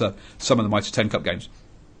will at some of the Mitre 10 Cup games.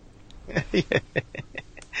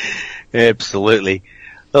 Absolutely.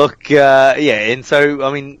 Look, and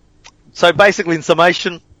so basically in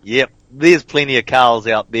summation, there's plenty of cows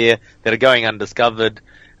out there that are going undiscovered,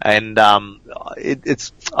 and I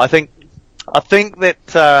think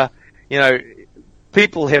that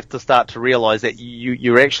people have to start to realise that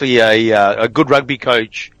you're actually a good rugby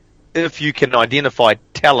coach if you can identify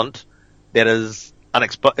talent that is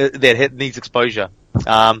that needs exposure.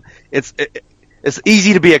 It's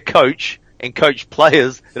easy to be a coach and coach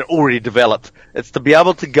players that are already developed. It's to be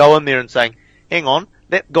able to go in there and saying, hang on,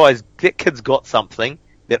 that kid's got something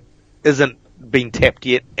that isn't been tapped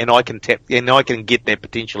yet, and I can get that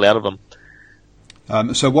potential out of them.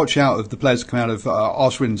 So watch out of the players that come out of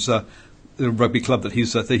Oswin's rugby club that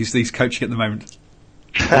he's coaching at the moment.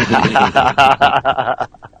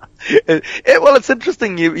 Well, it's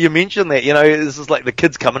interesting you mentioned that. This is like the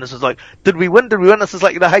kids coming. This is like, did we win? This is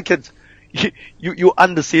like, hey kids, you're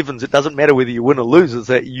under sevens. It doesn't matter whether you win or lose. It's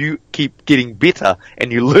that you keep getting better and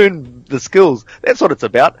you learn the skills. That's what it's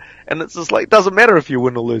about. And it's just like, it doesn't matter if you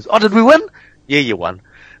win or lose. Oh, did we win? Yeah, you won.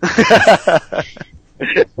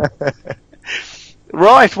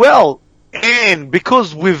 Right. Well, and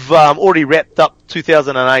because we've already wrapped up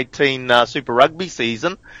 2018 Super Rugby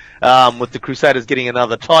season, with the Crusaders getting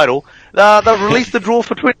another title, they've released the draw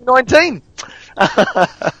for 2019,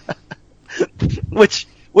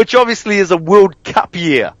 which obviously is a World Cup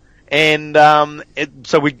year, and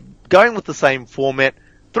so we're going with the same format: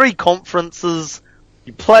 3 conferences.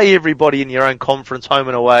 You play everybody in your own conference, home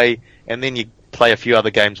and away, and then you play a few other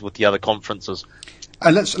games with the other conferences.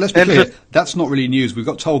 And let's be clear, that's not really news. We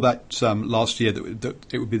got told that last year that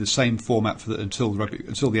it would be the same format until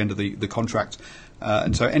the end of the contract.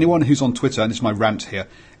 And so anyone who's on Twitter, and this is my rant here,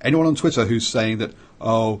 anyone on Twitter who's saying that,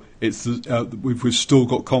 we've still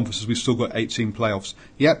got conferences, we've still got 18 playoffs.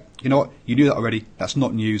 Yeah, you know what? You knew that already. That's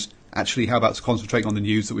not news. Actually, how about concentrating on the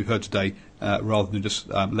news that we've heard today, rather than just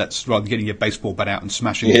rather than getting your baseball bat out and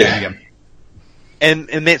smashing it again.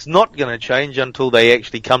 And that's not going to change until they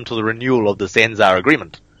actually come to the renewal of the Sanzar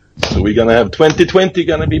agreement. So we're gonna have 2020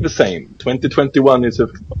 gonna be the same. 2021 is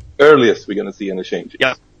the earliest we're gonna see any changes.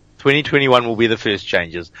 Yeah. 2021 will be the first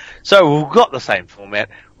changes. So we've got the same format.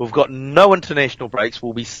 We've got no international breaks.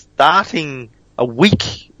 We'll be starting a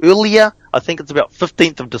week earlier. I think it's about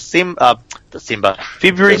 15th of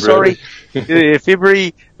February, sorry.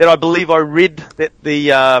 February, that I believe I read that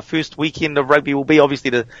the first weekend of rugby will be,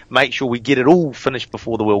 obviously to make sure we get it all finished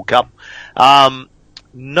before the World Cup.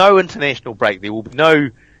 No international break. There will be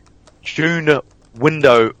no June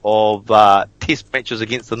window of test matches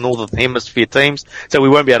against the Northern Hemisphere teams, so we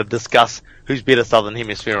won't be able to discuss who's better, Southern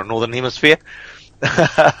Hemisphere or Northern Hemisphere.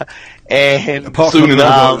 And apart Soon from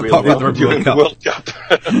enough, the World Cup.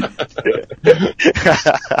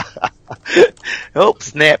 Oh,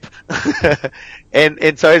 snap.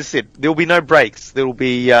 and so, as I said, there will be no breaks. There will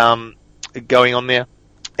be going on there.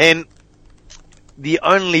 And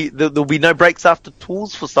there'll be no breaks after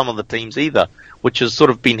tours for some of the teams either, which has sort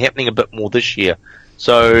of been happening a bit more this year.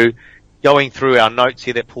 So, going through our notes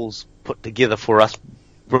here that Paul's put together for us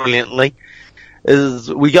brilliantly,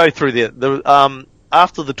 is we go through the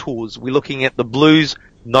after the tours, we're looking at the Blues.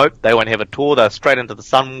 Nope, they won't have a tour. They're straight into the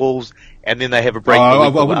Sunwolves, and then they have a break. I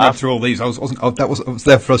wouldn't run through all these. I was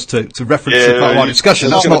there for us to reference to part of our discussion.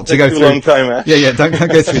 That's not to go through. Long time, Don't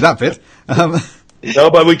go through that bit.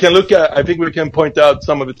 No, but we can look at. I think we can point out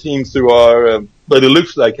some of the teams who are, but it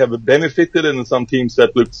looks like have benefited, and some teams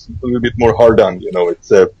that looks a little bit more hard done. You know,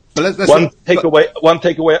 it's let's one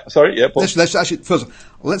takeaway. Sorry, yeah. Paul. Let's actually first.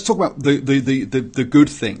 Let's talk about the good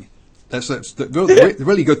thing. The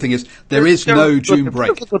really good thing is there is no June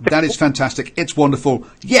break. That is fantastic. It's wonderful.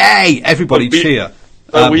 Yay! Everybody cheer.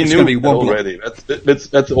 We knew it already.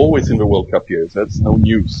 That's always in the World Cup years. That's no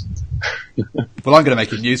news. Well, I'm going to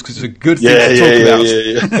make it news because it's a good thing to talk about.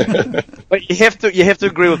 Yeah. But you have to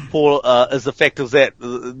agree with Paul as the fact is that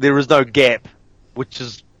there is no gap, which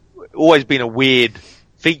has always been a weird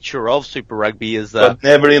feature of Super Rugby. But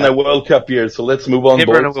never in a World Cup year. So let's move on.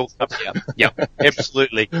 Never in a World Cup year. Yeah,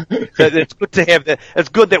 absolutely. So it's good to have that. It's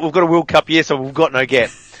good that we've got a World Cup year, so we've got no gap.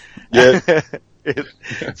 Yeah.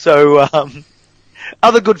 So.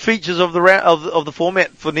 Other good features of the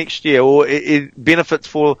format for next year, or it benefits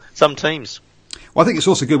for some teams. Well, I think it's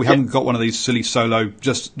also good we haven't got one of these silly solo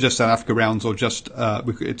just South Africa rounds, or just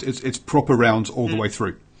it's proper rounds all the way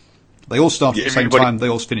through. They all start at the same time. They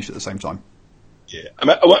all finish at the same time. Yeah, I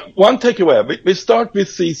mean, one takeaway: we start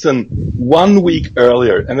this season 1 week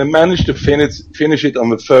earlier, and then manage to finish it on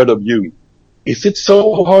the 3rd of June. Is it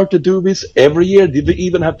so hard to do this every year? Did we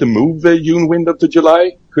even have to move the June window to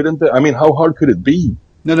July? Couldn't they? I mean, how hard could it be?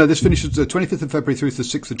 No, this finishes the 25th of February through to the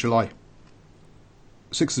 6th of July.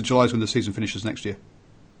 6th of July is when the season finishes next year.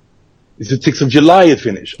 Is it 6th of July it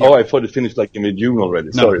finished? Yeah. Oh, I thought it finished like in mid-June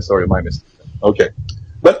already. No. Sorry, my mistake. Okay.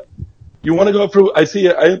 But you want to go through, I've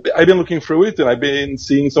been looking through it, and I've been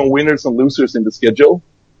seeing some winners and losers in the schedule.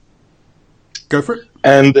 Go for it.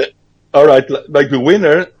 And all right, like the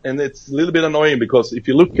winner, and it's a little bit annoying because if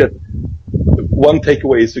you look at one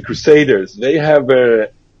takeaway is the Crusaders. They have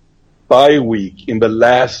a bye week in the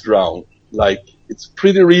last round. Like, it's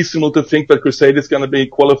pretty reasonable to think that Crusaders going to be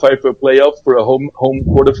qualified for a playoff for a home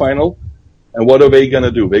quarterfinal. And what are they going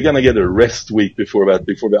to do? They're going to get a rest week before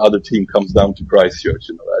the other team comes down to Christchurch.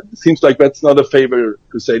 You know, it seems like that's not a favor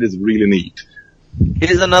Crusaders really need.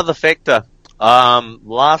 Here's another factor.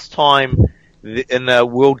 Last time in the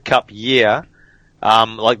World Cup year,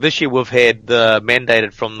 like this year we've had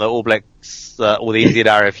mandated from the All Blacks, or the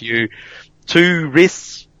NZRFU, 2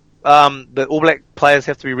 rests. The All Black players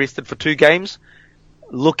have to be rested for 2 games.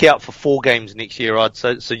 Look out for 4 games next year, I'd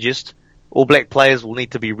suggest. All Black players will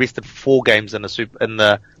need to be rested for 4 games in the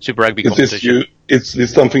Super Rugby competition. Is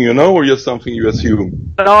this something you know, or just something you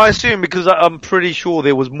assume? No, I assume, because I'm pretty sure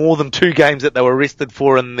there was more than 2 games that they were rested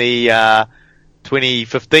for in the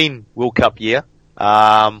 2015 World Cup year.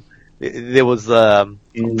 There was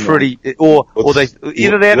pretty, or they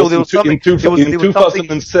either that, or there was something. In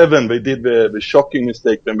 2007, they did the shocking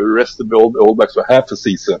mistake when they rested the All Blacks for half a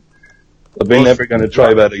season. But they're never going to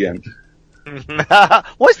try that again.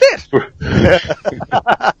 What's that?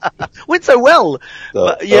 Went so well. So,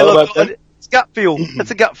 but, yeah, look, it's gut feel. It's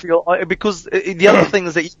a gut feel, because the other thing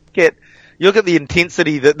is that you look at the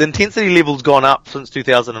intensity. The intensity level's gone up since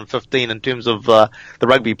 2015 in terms of the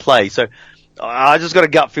rugby play. So I just got a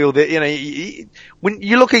gut feel that, when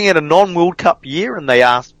you're looking at a non-World Cup year and they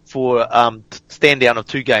ask for stand down of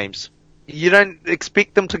 2 games, you don't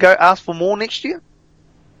expect them to ask for more next year?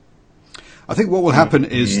 I think what will happen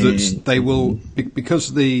is that they will,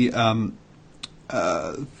 because because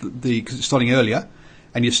it's starting earlier,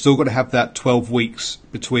 and you've still got to have that 12 weeks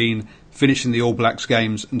between finishing the All Blacks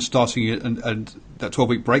games and starting it and that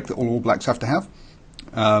 12-week break that all Blacks have to have.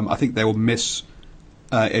 I think they will miss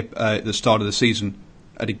the start of the season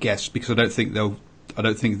at a guess, because I don't think they'll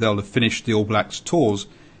have finished the All Blacks tours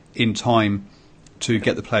in time to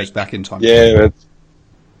get the players back in time. Yeah.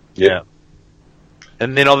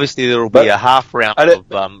 And then obviously there will be a half round of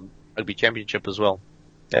rugby championship as well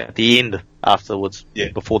at the end afterwards,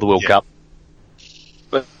 before the World Cup.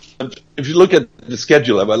 But if you look at the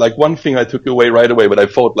schedule, like one thing I took away right away, but I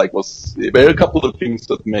thought like was there are a couple of things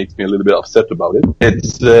that makes me a little bit upset about it.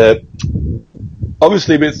 It's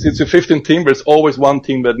obviously it's a 15 team. There's always one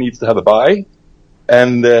team that needs to have a bye,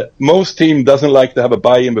 and most team doesn't like to have a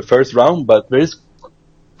bye in the first round. But there's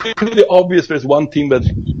pretty obvious there's one team that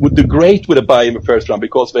would do great with a bye in the first round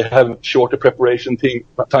because they have shorter preparation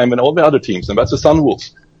time than all the other teams, and that's the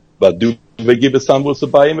Sunwolves. But do they give the Sunwolves a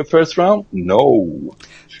bye in the first round? No.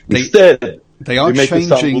 Instead, they are make changing.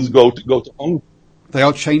 The Sunwolves go to home. They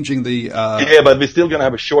are changing the. Yeah, but we're still going to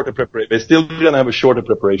have a shorter preparation. They're still going to have a shorter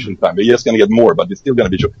preparation time. They're just going to get more, but it's still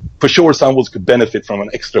going to be short. For sure, Sunwolves could benefit from an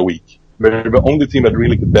extra week. They're the only team that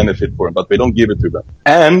really could benefit for it, but they don't give it to them.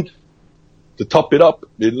 And to top it up,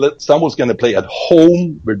 Sunwolves going to play at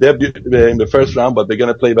home. They're debut in the first round, but they're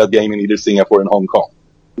going to play that game in either Singapore and Hong Kong,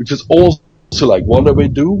 which is also like, what are they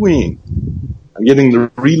doing? I'm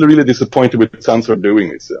getting really, really disappointed with Suns for doing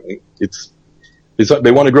this. I mean,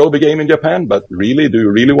 they want to grow the game in Japan, but really, do you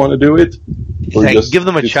really want to do it? Give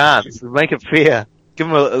them a chance. Make it fair. Give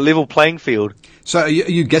them a level playing field. So, are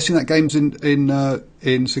you guessing that game's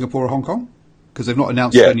in Singapore or Hong Kong? Because they've not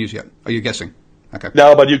announced venues yet. Are you guessing? Okay.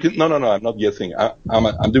 No, but you can. No. I'm not guessing.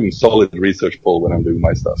 I'm doing solid research, Paul, when I'm doing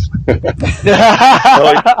my stuff.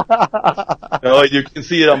 No, you can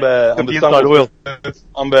see it on the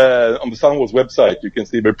Sunwolves website. You can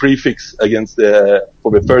see the prefix against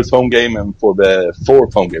for the first home game and for the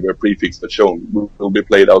fourth home game. The prefix that's shown will be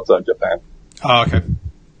played outside Japan. Oh, okay.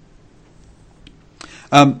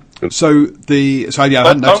 I hadn't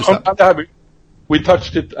noticed that. We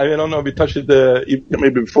touched it. I don't know if we touched it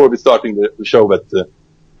maybe before we starting the show, but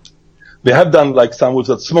they have done like Sunwolves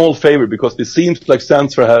a small favor because it seems like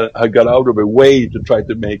Sanford had got out of a way to try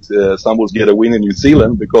to make Sunwolves get a win in New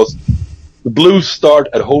Zealand, because the Blues start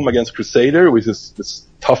at home against Crusader, which is the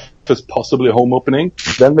toughest possibly home opening.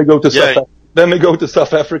 Then they go to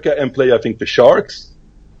South Africa and play, I think, the Sharks.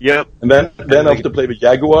 Yep. And then have to play the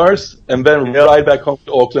Jaguars, and then right back home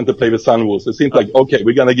to Auckland to play the Sunwolves. It seems like, okay,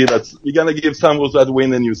 we're gonna give Sunwolves that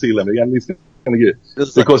win in New Zealand. We're gonna give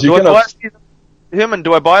it. Because you cannot. Herman,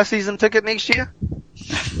 do I buy a season ticket next year?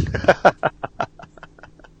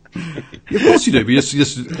 Of course you do. But you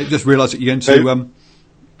just realise that you're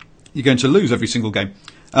going to lose every single game.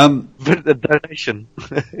 The donation.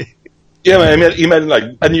 Yeah, I mean, imagine like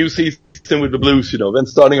a new season with the Blues, then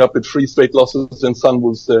starting up with 3 straight losses and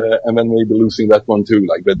Sunwolves, and then maybe losing that one too.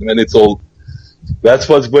 Like, but then it's all. That's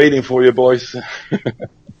what's waiting for you, boys. And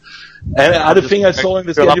other thing I saw in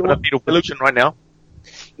the schedule right now.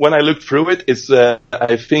 When I looked through it, it's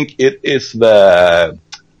I think it is the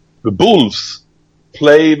Bulls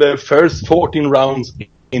play the first 14 rounds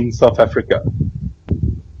in South Africa.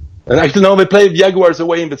 And actually, no, they play Jaguars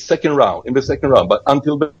away in the second round. But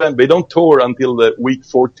until then, they don't tour until the week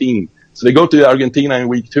 14. So they go to Argentina in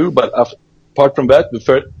week 2. But apart from that,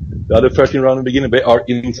 the other 13 round in the beginning, they are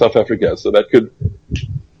in South Africa. So that could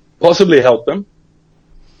possibly help them.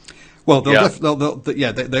 Well,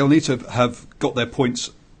 they'll need to have got their points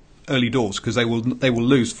early doors, because they will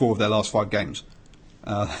lose 4 of their last 5 games.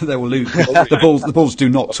 They will lose. The Bulls do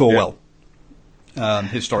not tour well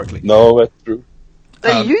historically. No, that's true.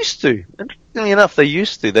 They used to. Interestingly enough, they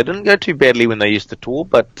used to. They didn't go too badly when they used to tour,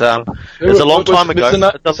 but it's a long time ago.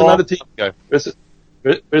 There's another team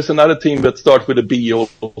that starts with a B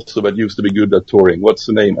also that used to be good at touring. What's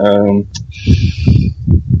the name?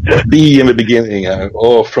 B in the beginning.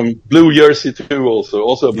 From Blue Jersey too.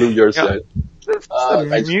 Also a Blue Jersey. Yeah. There's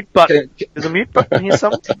a mute button. There's a mute button here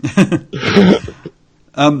somewhere.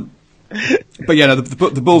 But yeah, no,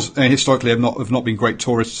 the Bulls historically have not been great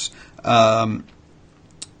tourists.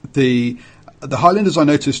 The Highlanders, I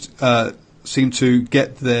noticed, seem to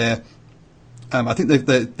get their. I think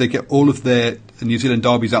they get all of their New Zealand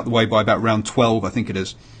derbies out the way by about round 12, I think it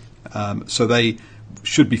is. So they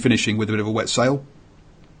should be finishing with a bit of a wet sail.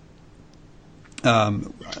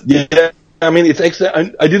 Yeah, I mean it's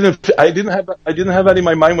excellent. I didn't have that in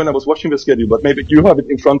my mind when I was watching the schedule, but maybe you have it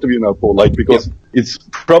in front of you now, Paul. Like, because it's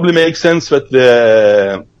probably makes sense that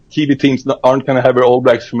the Kiwi teams aren't going to have their All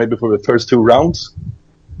Blacks for the first 2 rounds.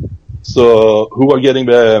 So who's getting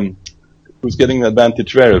the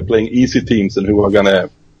advantage there? Playing easy teams, and who are gonna?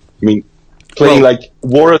 I mean, playing like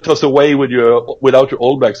Waratahs away without your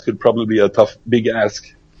All Blacks could probably be a tough, big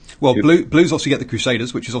ask. Well, Blues obviously get the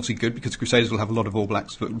Crusaders, which is obviously good because the Crusaders will have a lot of All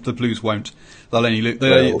Blacks, but the Blues won't. They'll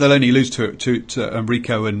only lose to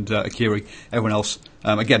Enrico and Akiri. Everyone else,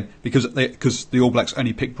 again, because the All Blacks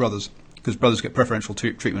only pick brothers, because brothers get preferential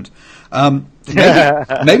treatment. Maybe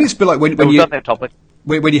it's a bit like when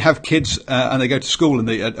you have kids and they go to school and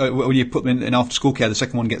when you put them in after school care, the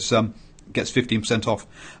second one gets 15% off.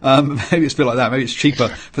 Maybe it's a bit like that. Maybe it's cheaper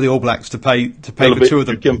for the All Blacks to pay for two of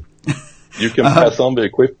them. You can pass on the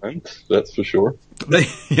equipment, that's for sure.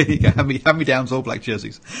 Hand-me-downs, All Black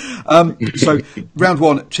jerseys. So, round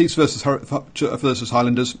one, Chiefs versus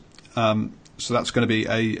Highlanders. So that's going to be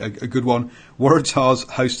a good one. Waratahs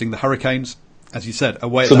hosting the Hurricanes, as you said,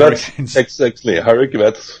 away at the Hurricanes. Exactly,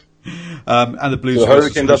 Hurricanes. And the Blues. The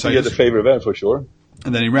Hurricane doesn't get the favourite there for sure.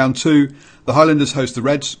 And then in round two, the Highlanders host the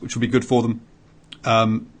Reds, which will be good for them.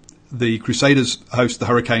 The Crusaders host the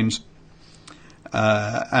Hurricanes.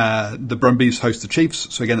 The Brumbies host the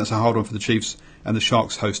Chiefs, so again that's a hard one for the Chiefs, and the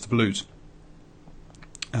Sharks host the Blues.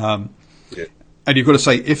 And you've got to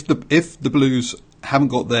say if the Blues haven't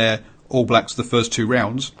got their All Blacks the first two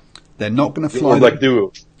rounds, they're not going to fly.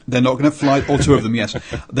 They're not going to fly, or two of them, yes.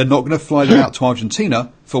 They're not going to fly them out to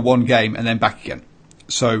Argentina for one game and then back again.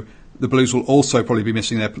 So the Blues will also probably be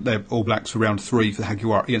missing their All Blacks for round three for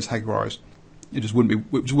against Jaguares. It just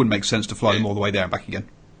wouldn't make sense to fly them all the way there and back again.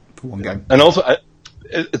 One game. And also,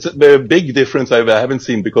 it's a big difference I haven't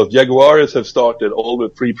seen because Jaguares have started all the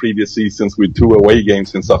 3 previous seasons with 2 away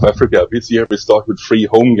games in South Africa. This year we start with 3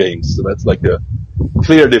 home games, so that's like a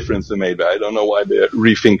clear difference. Maybe I don't know why they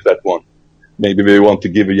rethink that one. Maybe they want to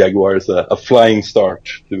give the Jaguares a flying start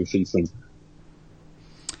to the season.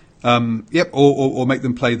 Yep, or make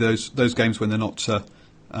them play those games when they're not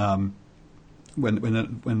when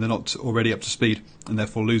they're not already up to speed and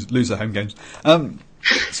therefore lose their home games.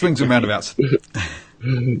 Swings and roundabouts.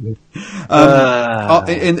 In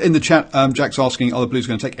the chat, Jack's asking, are the Blues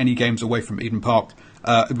going to take any games away from Eden Park?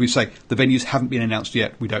 We say the venues haven't been announced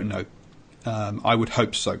yet. We don't know. I would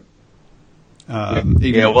hope so.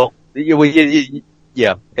 We've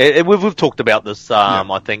talked about this.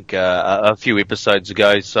 I think a few episodes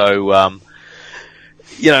ago. So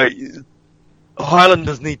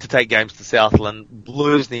Highlanders need to take games to Southland.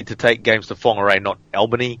 Blues need to take games to Whangarei, not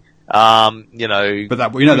Albany. But we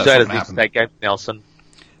know that's not going to happen. Take games to Nelson.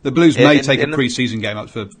 The Blues may take a pre-season game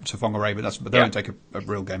up to Whangarei, but they won't take a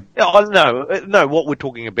real game. No. What we're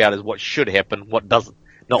talking about is what should happen, what doesn't,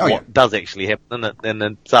 what does actually happen,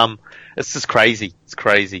 and it's just crazy. It's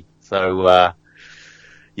crazy. So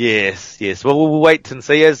yes. Well, we'll wait and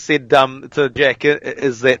see. As said to Jack,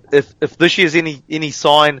 is that if this year's any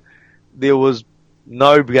sign, there was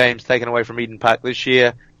no games taken away from Eden Park this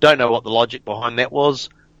year. Don't know what the logic behind that was.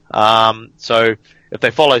 So if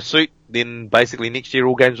they follow suit, then basically next year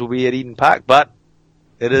all games will be at Eden Park, but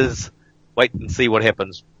it is wait and see what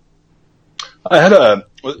happens. You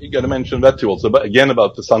got to mention that too also, but again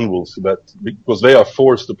about the Sunwolves, because they are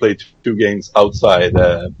forced to play 2 games outside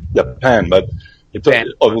Japan, but I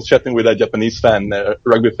was chatting with a Japanese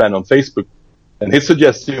rugby fan on Facebook, and his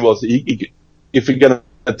suggestion was if you're going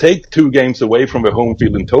to take 2 games away from the home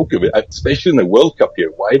field in Tokyo, especially in the World Cup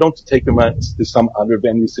here, why don't you take them to some other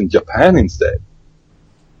venues in Japan instead?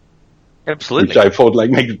 Absolutely. Which I thought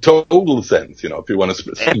made total sense, if you want to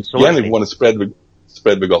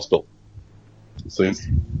spread the gospel. So,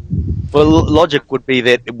 well, logic would be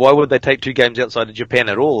that why would they take 2 games outside of Japan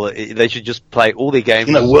at all? They should just play all their games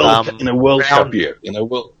in a World Cup year.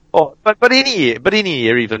 But any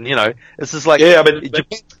year, even it's just like Japan's a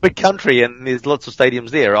big country and there's lots of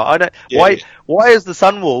stadiums there. I don't. Yeah. Why is the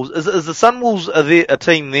Sunwolves? Is the Sunwolves a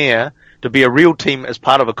team there to be a real team as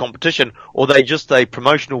part of a competition, or are they just a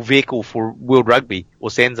promotional vehicle for World Rugby or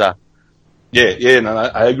Sanza? No,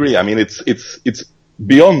 I agree. I mean, it's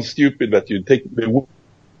beyond stupid that you take the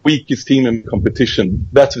weakest team in competition.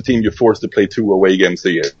 That's the team you're forced to play 2 away games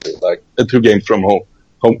a year, like 2 games from home.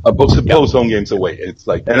 Suppose home games away. It's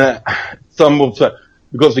like, and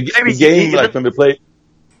because the game, like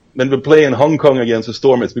when we play in Hong Kong against the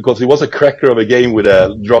Storm, it's because it was a cracker of a game with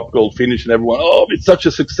a drop goal finish and everyone, it's such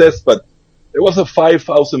a success, but there was a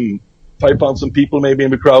 5,000 people maybe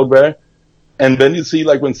in the crowd there. And then you see,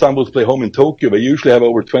 like when Sunwolves play home in Tokyo, they usually have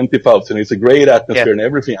over 20,000. It's a great atmosphere and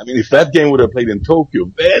everything. I mean, if that game would have played in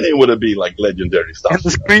Tokyo, then it would have been like legendary stuff. And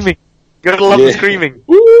the screaming. Gotta love the screaming.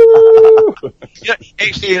 Woo!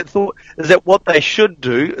 Actually, I thought is that what they should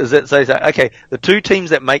do is that say, okay, the 2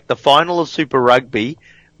 teams that make the final of Super Rugby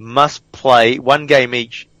must play 1 game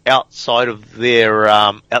each outside of their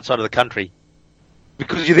outside of the country,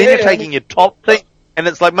 because you're then taking your top team And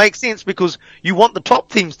it's like, makes sense because you want the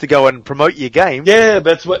top teams to go and promote your game. Yeah,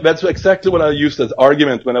 that's exactly what I used as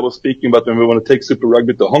argument when I was speaking about when we want to take Super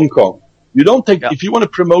Rugby to Hong Kong. You don't take, if you want to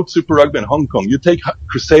promote Super Rugby in Hong Kong, you take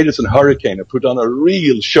Crusaders and Hurricane and put on a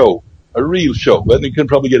real show. Then you can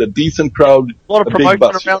probably get a decent crowd. A lot of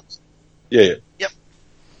promotion around. Yeah. Yep.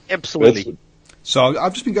 Absolutely. So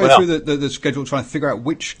I've just been going through the schedule trying to figure out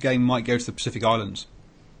which game might go to the Pacific Islands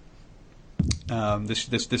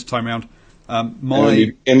this time round. Well,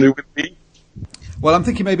 I'm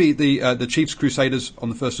thinking maybe the Chiefs Crusaders on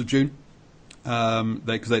the 1st of June,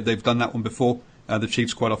 because they've done that one before. The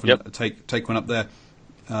Chiefs quite often take one up there.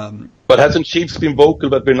 But hasn't Chiefs been vocal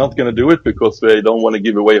that we're not going to do it because they don't want to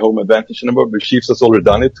give away home advantage anymore? The Chiefs has already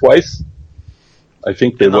done it twice. I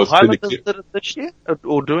think they was pretty clear. Did it this year,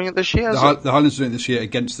 or doing it this year? The Highlanders are doing it this year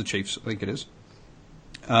against the Chiefs. I think it is.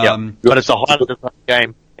 But it's a Highlanders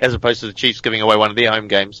game as opposed to the Chiefs giving away one of their home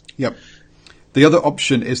games. Yep. The other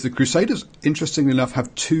option is the Crusaders, interestingly enough,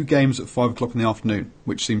 have 2 games at 5 o'clock in the afternoon,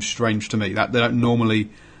 which seems strange to me. That they don't normally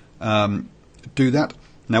do that.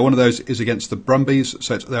 Now, one of those is against the Brumbies,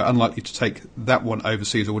 so they're unlikely to take that one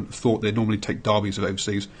overseas. I wouldn't have thought they'd normally take derbies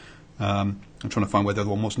overseas. I'm trying to find where the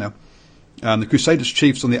other one was now. The Crusaders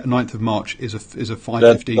Chiefs on the 9th of March is a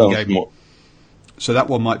 5:15 game. So that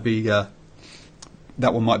one might be at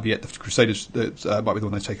the Crusaders. That might be the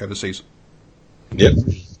one they take overseas. Yep.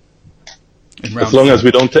 As long as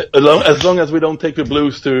we don't take the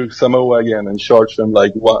Blues to Samoa again and charge them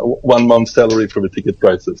like 1 month's salary for the ticket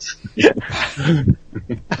prices.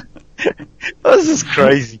 This is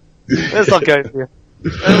crazy. Let's not go there.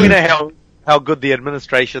 We know how good the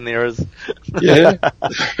administration there is. Yeah.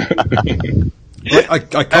 I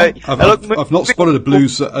can't. I've not spotted a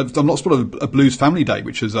Blues. I've not spotted a Blues family day,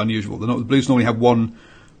 which is unusual. The Blues normally have one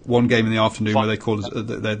game in the afternoon where they call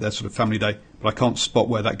it their sort of family day, but I can't spot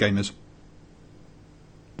where that game is.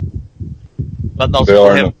 But they'll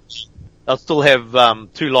still have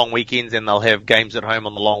 2 long weekends, and they'll have games at home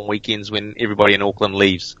on the long weekends when everybody in Auckland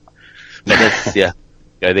leaves. But that's, go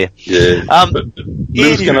there. Yeah. But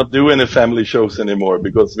Blues cannot do any family shows anymore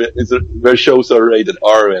because their shows are rated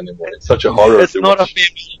R anymore. It's such a horror. It's not a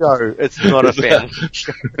family show. It's not a family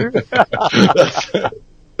show.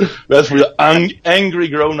 That's for angry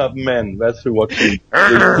grown-up men. That's for watching.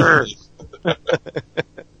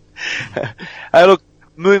 Hey, look.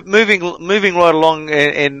 Moving right along,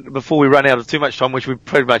 and before we run out of too much time, which we're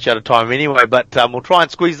pretty much out of time anyway, but we'll try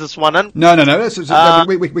and squeeze this one in. No.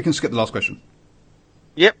 We can skip the last question.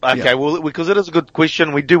 Yep. Okay. Yeah. Well, because it is a good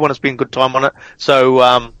question, we do want to spend good time on it,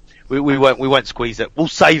 so we won't squeeze it. We'll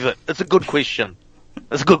save it. It's a good question.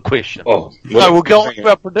 It's a good question. Oh, so we'll go on to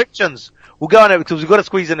our predictions. We'll go on because we've got to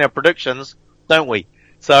squeeze in our predictions, don't we?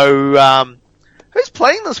 So who's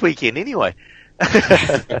playing this weekend anyway? Which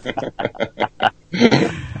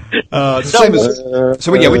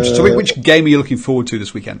game are you looking forward to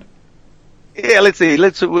this weekend? Yeah, let's see. I'm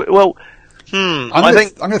going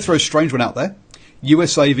to throw a strange one out there.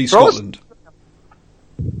 USA v Scotland.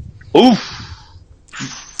 Oof.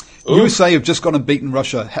 USA have just gone and beaten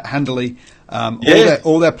Russia handily.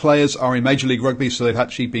 All their players are in Major League Rugby, so they've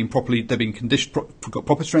actually been got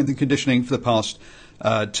proper strength and conditioning for the past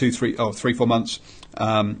 3, 4 months.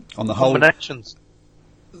 On the whole, combinations.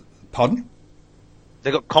 Pardon?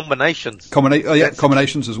 They got combinations.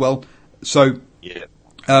 Combinations as well. So,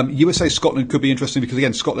 USA Scotland could be interesting because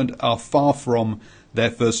again, Scotland are far from their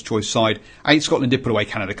first choice side. Scotland did put away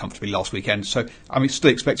Canada comfortably last weekend, so I'm still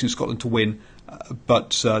expecting Scotland to win.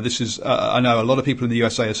 But this is, I know a lot of people in the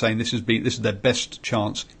USA are saying this is their best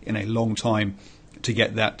chance in a long time to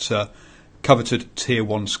get that coveted Tier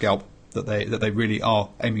 1 scalp that they really are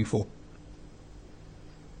aiming for.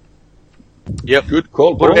 Yep. Good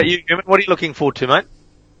call. What about you, German? What are you looking forward to, mate?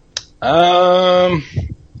 I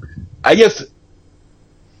guess,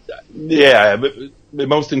 the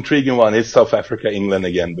most intriguing one is South Africa, England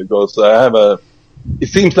again, because it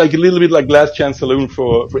seems like a little bit like last chance saloon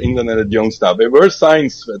for England and the Jones now. There were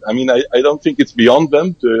signs, I don't think it's beyond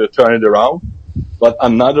them to turn it around, but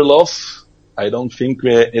another loss, I don't think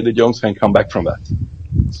Eddie Jones can come back from that.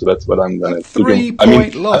 So that's what I'm going to do.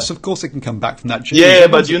 3-point loss. Of course, they can come back from that.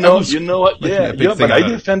 But you know what? But I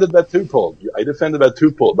defended that too, Paul.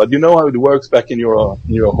 But you know how it works back in your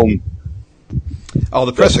home. Oh,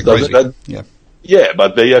 the press are crazy. Yeah,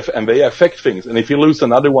 but they affect things. And if you lose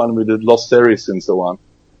another one with the lost series and so on,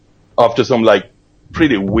 after some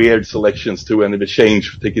pretty weird selections too, and the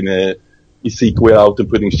change taking Ezekiel out and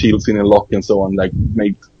putting Shields in a lock and so on,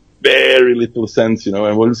 made very little sense,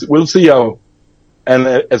 And we'll see how. And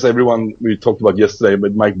as everyone we talked about yesterday,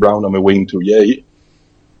 with Mike Brown on the wing too.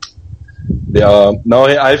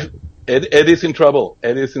 Ed is in trouble.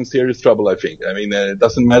 Ed is in serious trouble, I think. I mean, it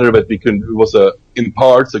doesn't matter that it was in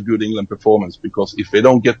parts a good England performance, because if they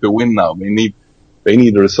don't get the win now, they need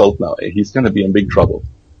a result now. He's going to be in big trouble.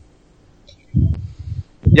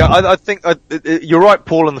 Yeah, I think you're right,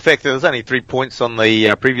 Paul, in the fact that there's only 3 points on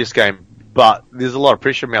the previous game, but there's a lot of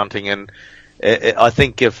pressure mounting, and I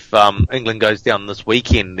think if England goes down this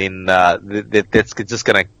weekend, then that's just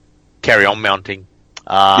going to carry on mounting.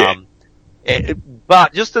 But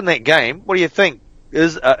just in that game, what do you think?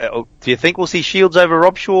 Do you think we'll see Shields over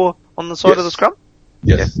Robshaw on the side of the scrum?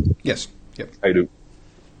 Yes. Yes. Yep. I do.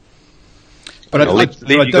 But I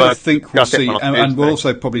don't think we'll see, and we'll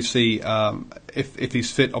also probably see, if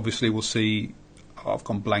he's fit, obviously we'll see, I've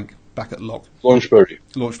gone blank, back at lock. Launchbury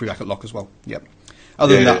back at lock as well, yep.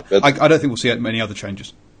 Other than that, I don't think we'll see many other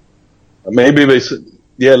changes. Maybe maybe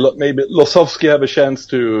Losowski have a chance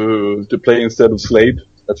to play instead of Slade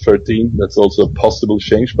at 13. That's also a possible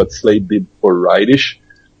change, but Slade did for Ridish.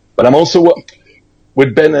 But I'm also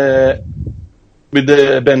with Ben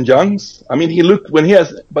Youngs. I mean, he looked when he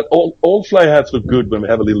has, but all fly halves look good when we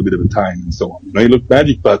have a little bit of a time and so on. You know, he looked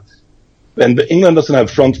magic, but when England doesn't have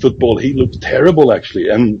front football, he looked terrible actually.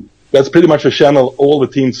 And that's pretty much a channel all the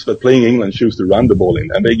teams that playing England choose to run the ball in,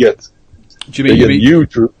 and they get. Do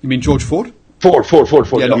you mean George Ford? Ford.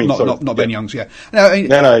 Yeah, not Ben Youngs. Yeah.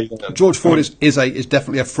 No. George Ford is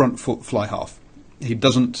definitely a front foot fly half. He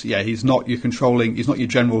doesn't. Yeah, he's not your controlling. He's not your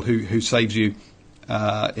general who saves you.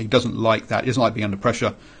 He doesn't like that. He doesn't like being under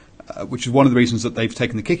pressure, which is one of the reasons that they've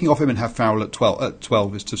taken the kicking off him and have Farrell at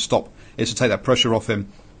 12 is to take that pressure off him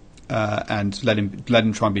and let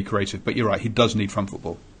him try and be creative. But you're right. He does need front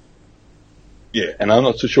football. Yeah, and I'm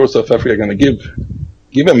not so sure South Africa are going to give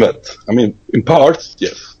him that. I mean, in parts,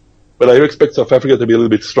 yes. But I expect South Africa to be a little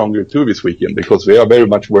bit stronger too this weekend, because they are very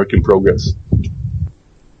much work in progress.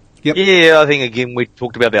 Yep. Yeah, I think again we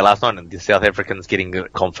talked about that last night, and the South Africans getting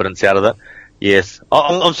confidence out of it. Yes,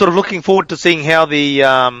 I'm sort of looking forward to seeing how the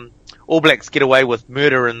All Blacks get away with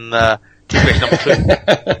murder in two-back number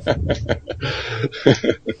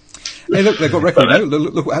 2. Hey, look, they've got record now.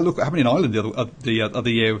 Look what happened in Ireland the other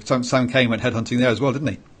year. Sam Kane went headhunting there as well, didn't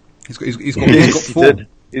he? He's got form.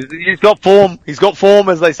 He's got form. He's got form,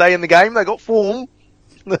 as they say in the game. They got form.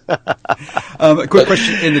 A quick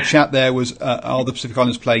question in the chat there was, are the Pacific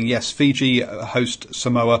Islands playing? Yes, Fiji host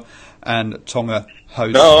Samoa and Tonga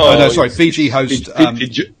host... Fiji host...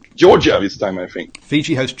 Georgia this time, I think.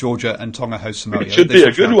 Fiji host Georgia and Tonga host Samoa. It should be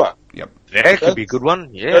a good one. Yep. That could be a good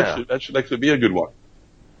one, yeah. That should actually be a good one.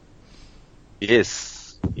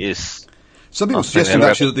 Yes. Some people suggested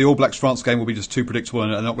actually that the All Blacks France game will be just too predictable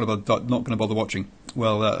and not going to bother watching.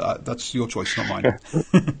 Well, that's your choice, not mine.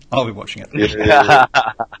 I'll be watching it. Yeah.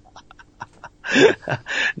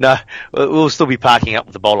 No, we'll still be parking up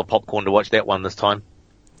with a bowl of popcorn to watch that one this time.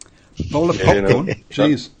 Bowl of popcorn?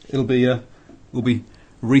 Jeez, we'll be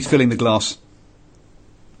refilling the glass.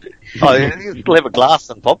 Oh, you still have a glass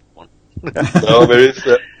and popcorn. No,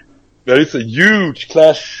 there is a huge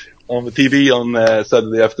clash on the TV on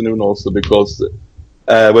Saturday afternoon also, because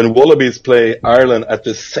when Wallabies play Ireland at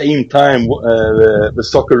the same time, the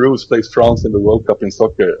Socceroos plays France in the World Cup in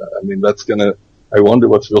soccer. I mean, I wonder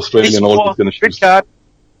what the Australian audience is going to choose. Card.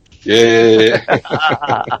 Yeah.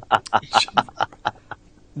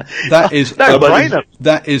 That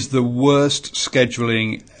is the worst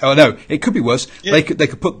scheduling. Oh no, it could be worse. Yeah. They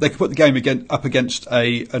could put the game up against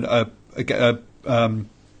an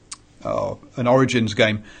Origins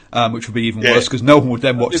game, which would be even worse, because no one would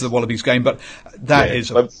then watch the Wallabies game. But that's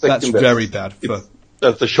very bad.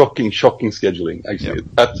 That's a shocking scheduling. Actually,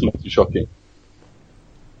 absolutely shocking.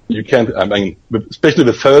 You can't. I mean, especially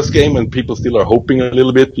the first game when people still are hoping a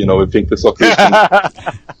little bit. You know, I think the soccer.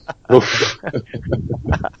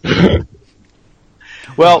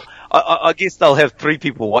 Well, I guess they'll have 3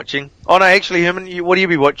 people watching. Oh no, actually, Herman, what do you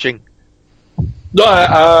be watching? No,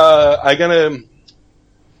 I'm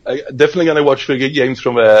definitely gonna watch the games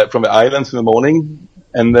from the islands in the morning,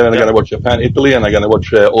 and then I'm gonna watch Japan, Italy, and I'm gonna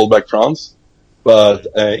watch All Black France. But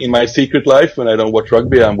in my secret life, when I don't watch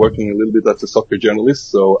rugby, I'm working a little bit as a soccer journalist.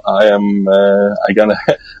 So I'm gonna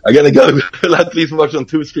go at least watch on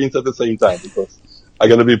 2 screens at the same time, because I'm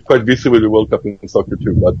gonna be quite busy with the World Cup in soccer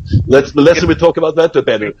too. But the less we talk about that, the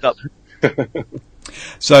better.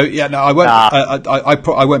 So yeah, no, I won't.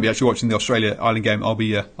 I won't be actually watching the Australia Ireland game. I'll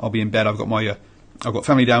be in bed. I've got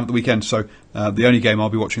family down at the weekend, so the only game I'll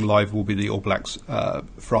be watching live will be the All Blacks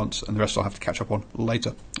France, and the rest I'll have to catch up on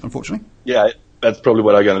later, unfortunately. Yeah, that's probably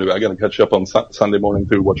what I'm going to do. I'm going to catch up on Sunday morning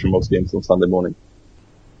too, watching most games on Sunday morning.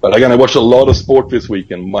 But I'm going to watch a lot of sport this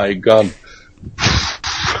weekend. My God.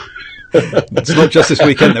 It's not just this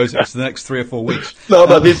weekend, though. It's the next 3 or 4 weeks. No,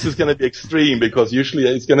 but this is going to be extreme because usually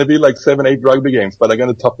it's going to be like 7, 8 rugby games, but I'm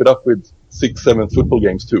going to top it up with 6, 7 football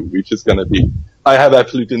games too, which is going to be. I have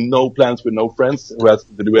absolutely no plans with no friends who has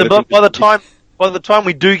to do anything. By the time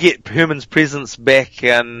we do get Herman's presence back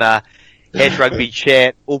and Hash Rugby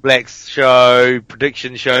chat, All Blacks show,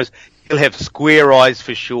 prediction shows, he'll have square eyes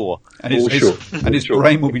for sure. And his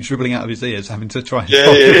brain will be dribbling out of his ears, having to try.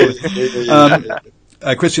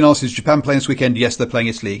 Christian asks, is Japan playing this weekend? Yes, they're playing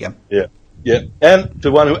Italy again. Yeah. And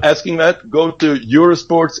the one who asking that, go to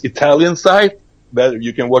Eurosport's Italian site, where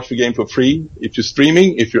you can watch the game for free if you're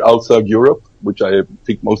streaming, if you're outside Europe, which I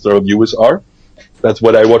think most of our viewers are. That's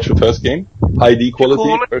what I watched the first game. High D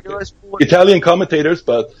quality. Italian commentators,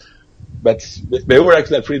 but they were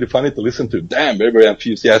actually pretty funny to listen to. Damn, very, very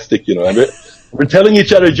enthusiastic, you know. And we're telling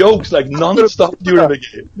each other jokes like non-stop during the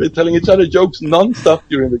game. We're telling each other jokes non-stop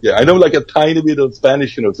during the game. I know like a tiny bit of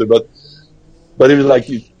Spanish, you know, so, but it was like,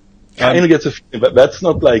 you kind of gets a feeling, but that's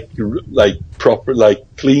not like proper,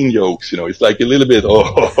 like clean jokes, you know. It's like a little bit,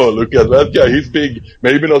 oh, look at that guy, he's big.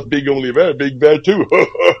 Maybe not big only there, big there too.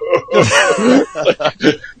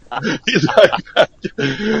 He's like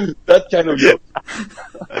that kind of joke.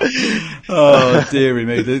 Oh, dearie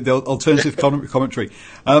me. The alternative commentary.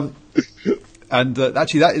 And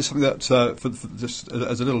actually, that is something that, for just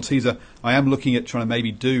as a little teaser, I am looking at trying to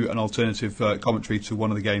maybe do an alternative commentary to one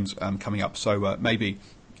of the games coming up. So maybe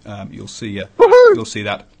you'll see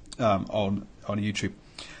that on YouTube.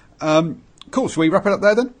 Cool. Shall we wrap it up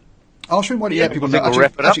there then? Ashwin, why don't you let people know?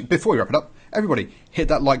 Actually, before we wrap it up, everybody hit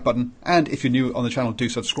that like button, and if you're new on the channel, do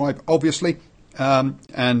subscribe, obviously.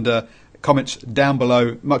 And comments down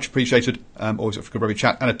below, much appreciated. Always up for good rugby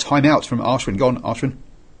chat and a timeout from Ashwin. Go on, Ashwin.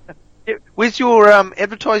 Where's your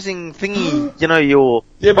advertising thingy? You know, your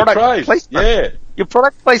product placement. Yeah, your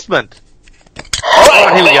product placement. All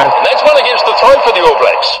right, here we go. Next one against the throw for the All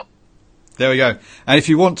Blacks. There we go. And if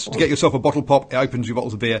you want to get yourself a bottle pop, it opens your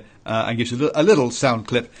bottles of beer and gives you a little sound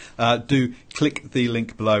clip. Do click the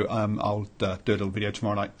link below. I'll do a little video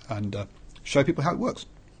tomorrow night and show people how it works.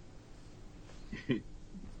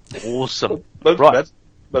 Awesome.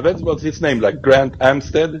 But that's what's his name, like Grant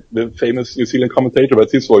Amstead, the famous New Zealand commentator.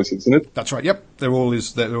 That's his voice, isn't it? That's right. Yep, they're all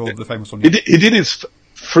the famous ones. He did his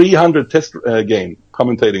 300 test game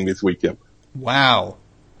commentating this weekend. Wow.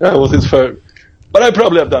 Yeah, it was his first. But I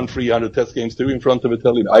probably have done 300 test games too in front of a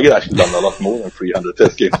television. I get actually done a lot more than 300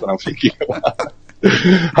 test games, but I'm thinking,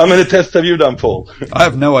 how many tests have you done, Paul? I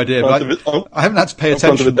have no idea. But I haven't had to pay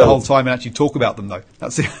attention the whole time and actually talk about them, though.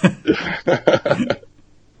 That's it.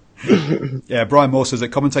 Yeah, Brian Moore says that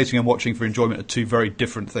commentating and watching for enjoyment are two very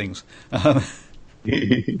different things. My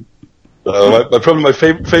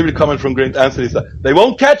favorite comment from Grant Anstey is that they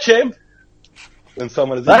won't catch him. When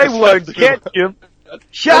someone is they won't catch him.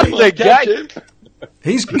 Shut the gate.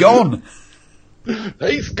 He's gone.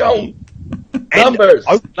 He's gone. Numbers.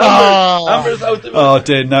 Numbers out of Oh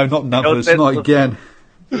dear, no, not numbers, not again.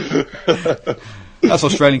 That's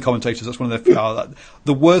Australian commentators. That's one of their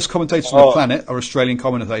the worst commentators on the planet are Australian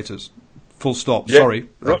commentators. Full stop. Yeah. Sorry,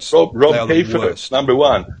 Rob Hayford, number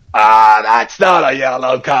one. That's not a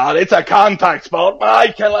yellow card. It's a contact spot.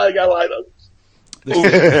 I can like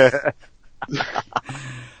it.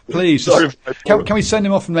 Please, can we send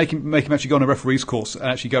him off and make him actually go on a referee's course and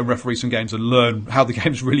actually go and referee some games and learn how the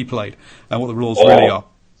game's really played and what the rules really are?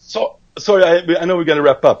 Sorry, I know we're going to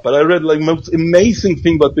wrap up, but I read like most amazing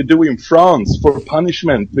thing what we do in France for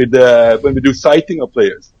punishment with when we do citing of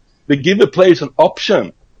players. They give the players an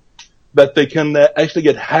option that they can actually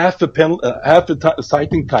get half the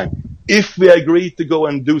citing time if we agree to go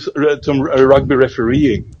and do some rugby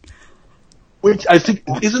refereeing. Which I think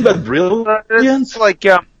isn't that brilliant? It's like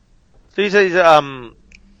these I've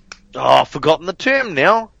forgotten the term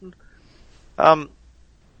now. Not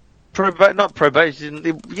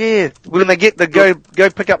probation. Yeah, when they get to go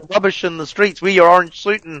pick up rubbish in the streets, wear your orange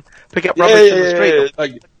suit and pick up rubbish in the street. Yeah.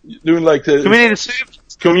 Like doing like the community service.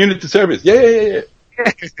 Community service. Yeah.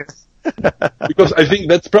 Because I think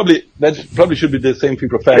that probably should be the same thing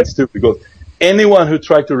for fans too. Because anyone who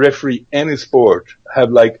tried to referee any sport have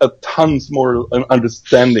like a tons more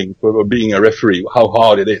understanding for being a referee, how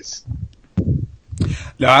hard it is.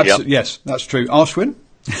 No, yes, that's true. Ashwin?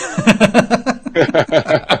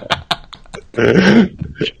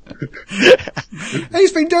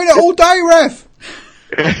 He's been doing it all day, ref.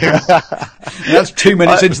 That's 2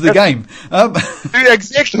 minutes into the game.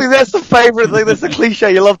 Exactly, that's the favourite thing. That's the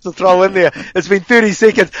cliche you love to throw in there. It's been 30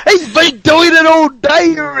 seconds. He's been doing it all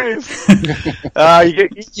day, ref.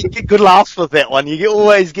 You get good laughs with that one. You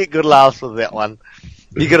always get good laughs with that one.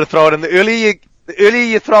 You got to throw it in. The earlier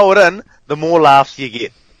you throw it in, the more laughs you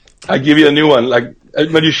get. I give you a new one. Like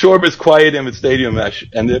when you Shorb is quiet in the stadium match,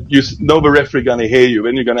 and you know the referee gonna hear you,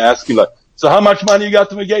 then you're gonna ask him like, "So how much money you got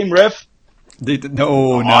to the game, ref?"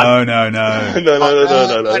 No. No.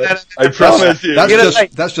 I promise you.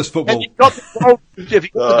 That's just football. Have you got the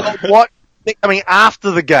gold watch coming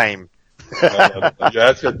after the game? No. You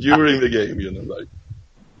ask her during the game, you know, like.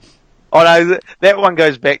 Oh no, that one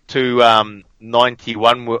goes back to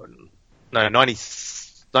 95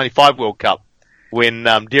 World Cup when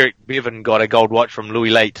Derek Bevan got a gold watch from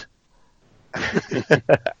Louis Late.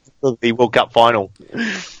 The World Cup final.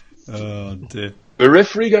 Oh dear. The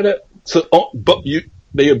referee got a. So, but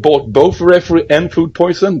they bought both referee and food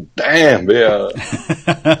poison. Damn, they are.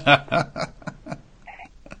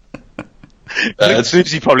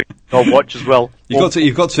 Susie probably got a watch as well.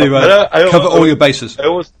 You've got to cover all your bases. I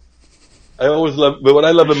always love, but what I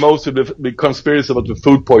love the most is the conspiracy about the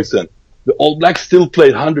food poison. The All Blacks still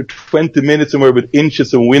played 120 minutes and were with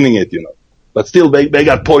inches of winning it, you know. But still, they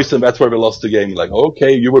got poisoned. That's where we lost the game. Like,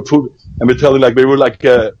 okay, you were food, and we're telling like we were like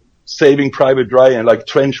Saving Private Ryan, like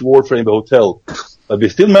trench warfare in the hotel. But we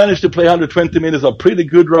still managed to play 120 minutes of pretty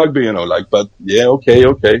good rugby, you know. Like, but yeah, okay.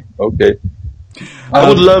 I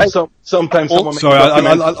would love sometimes someone. Sorry, I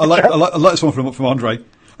like this one from Andre.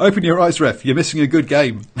 Open your eyes, ref. You're missing a good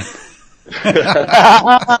game.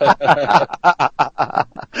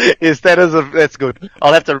 Yes, that's good.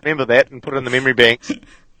 I'll have to remember that and put it in the memory banks.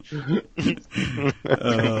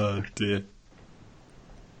 Oh dear.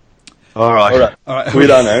 All right. We're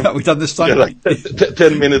done now. We've done this time. Yeah, like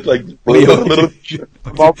 10 minutes, like.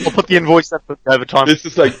 I'll put the invoice up over time. This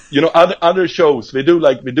is like, you know, other shows. We do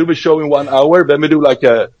the show in 1 hour, then we do like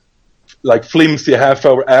a flimsy half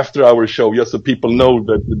hour after our show, just so people know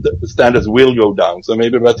that the standards will go down. So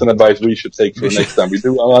maybe that's an advice we should take for the next time. We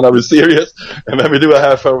do 1 hour serious, and then we do a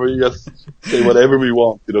half hour, we just say whatever we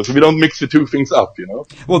want, you know. So we don't mix the two things up, you know.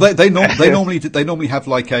 Well, they normally have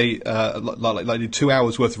like like 2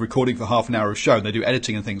 hours worth of recording for half an hour of show, and they do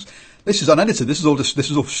editing and things. This is unedited. This is all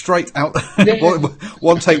straight out.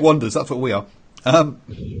 One take wonders. That's what we are.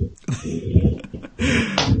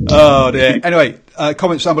 Oh dear. Anyway,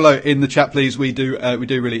 comments down below in the chat, please. We do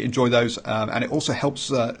really enjoy those, and it also helps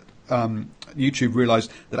YouTube realise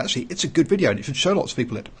that actually it's a good video and it should show lots of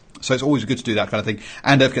people it. So it's always good to do that kind of thing.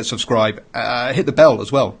 And don't forget to subscribe, hit the bell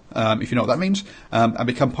as well, if you know what that means, and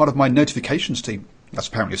become part of my notifications team. That's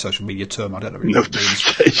apparently a social media term. I don't know really what it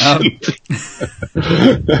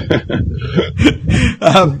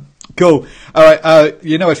means. Cool. All right.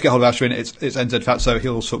 You know how to get hold of Ashwin. It's NZ Fatso.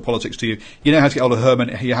 He'll talk politics to you. You know how to get hold of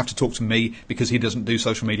Herman. You have to talk to me because he doesn't do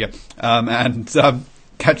social media. And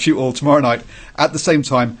catch you all tomorrow night at the same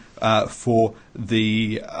time for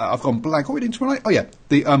the. I've gone blank. What are we doing tomorrow night? Oh yeah,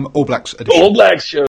 the All Blacks edition. All Blacks show.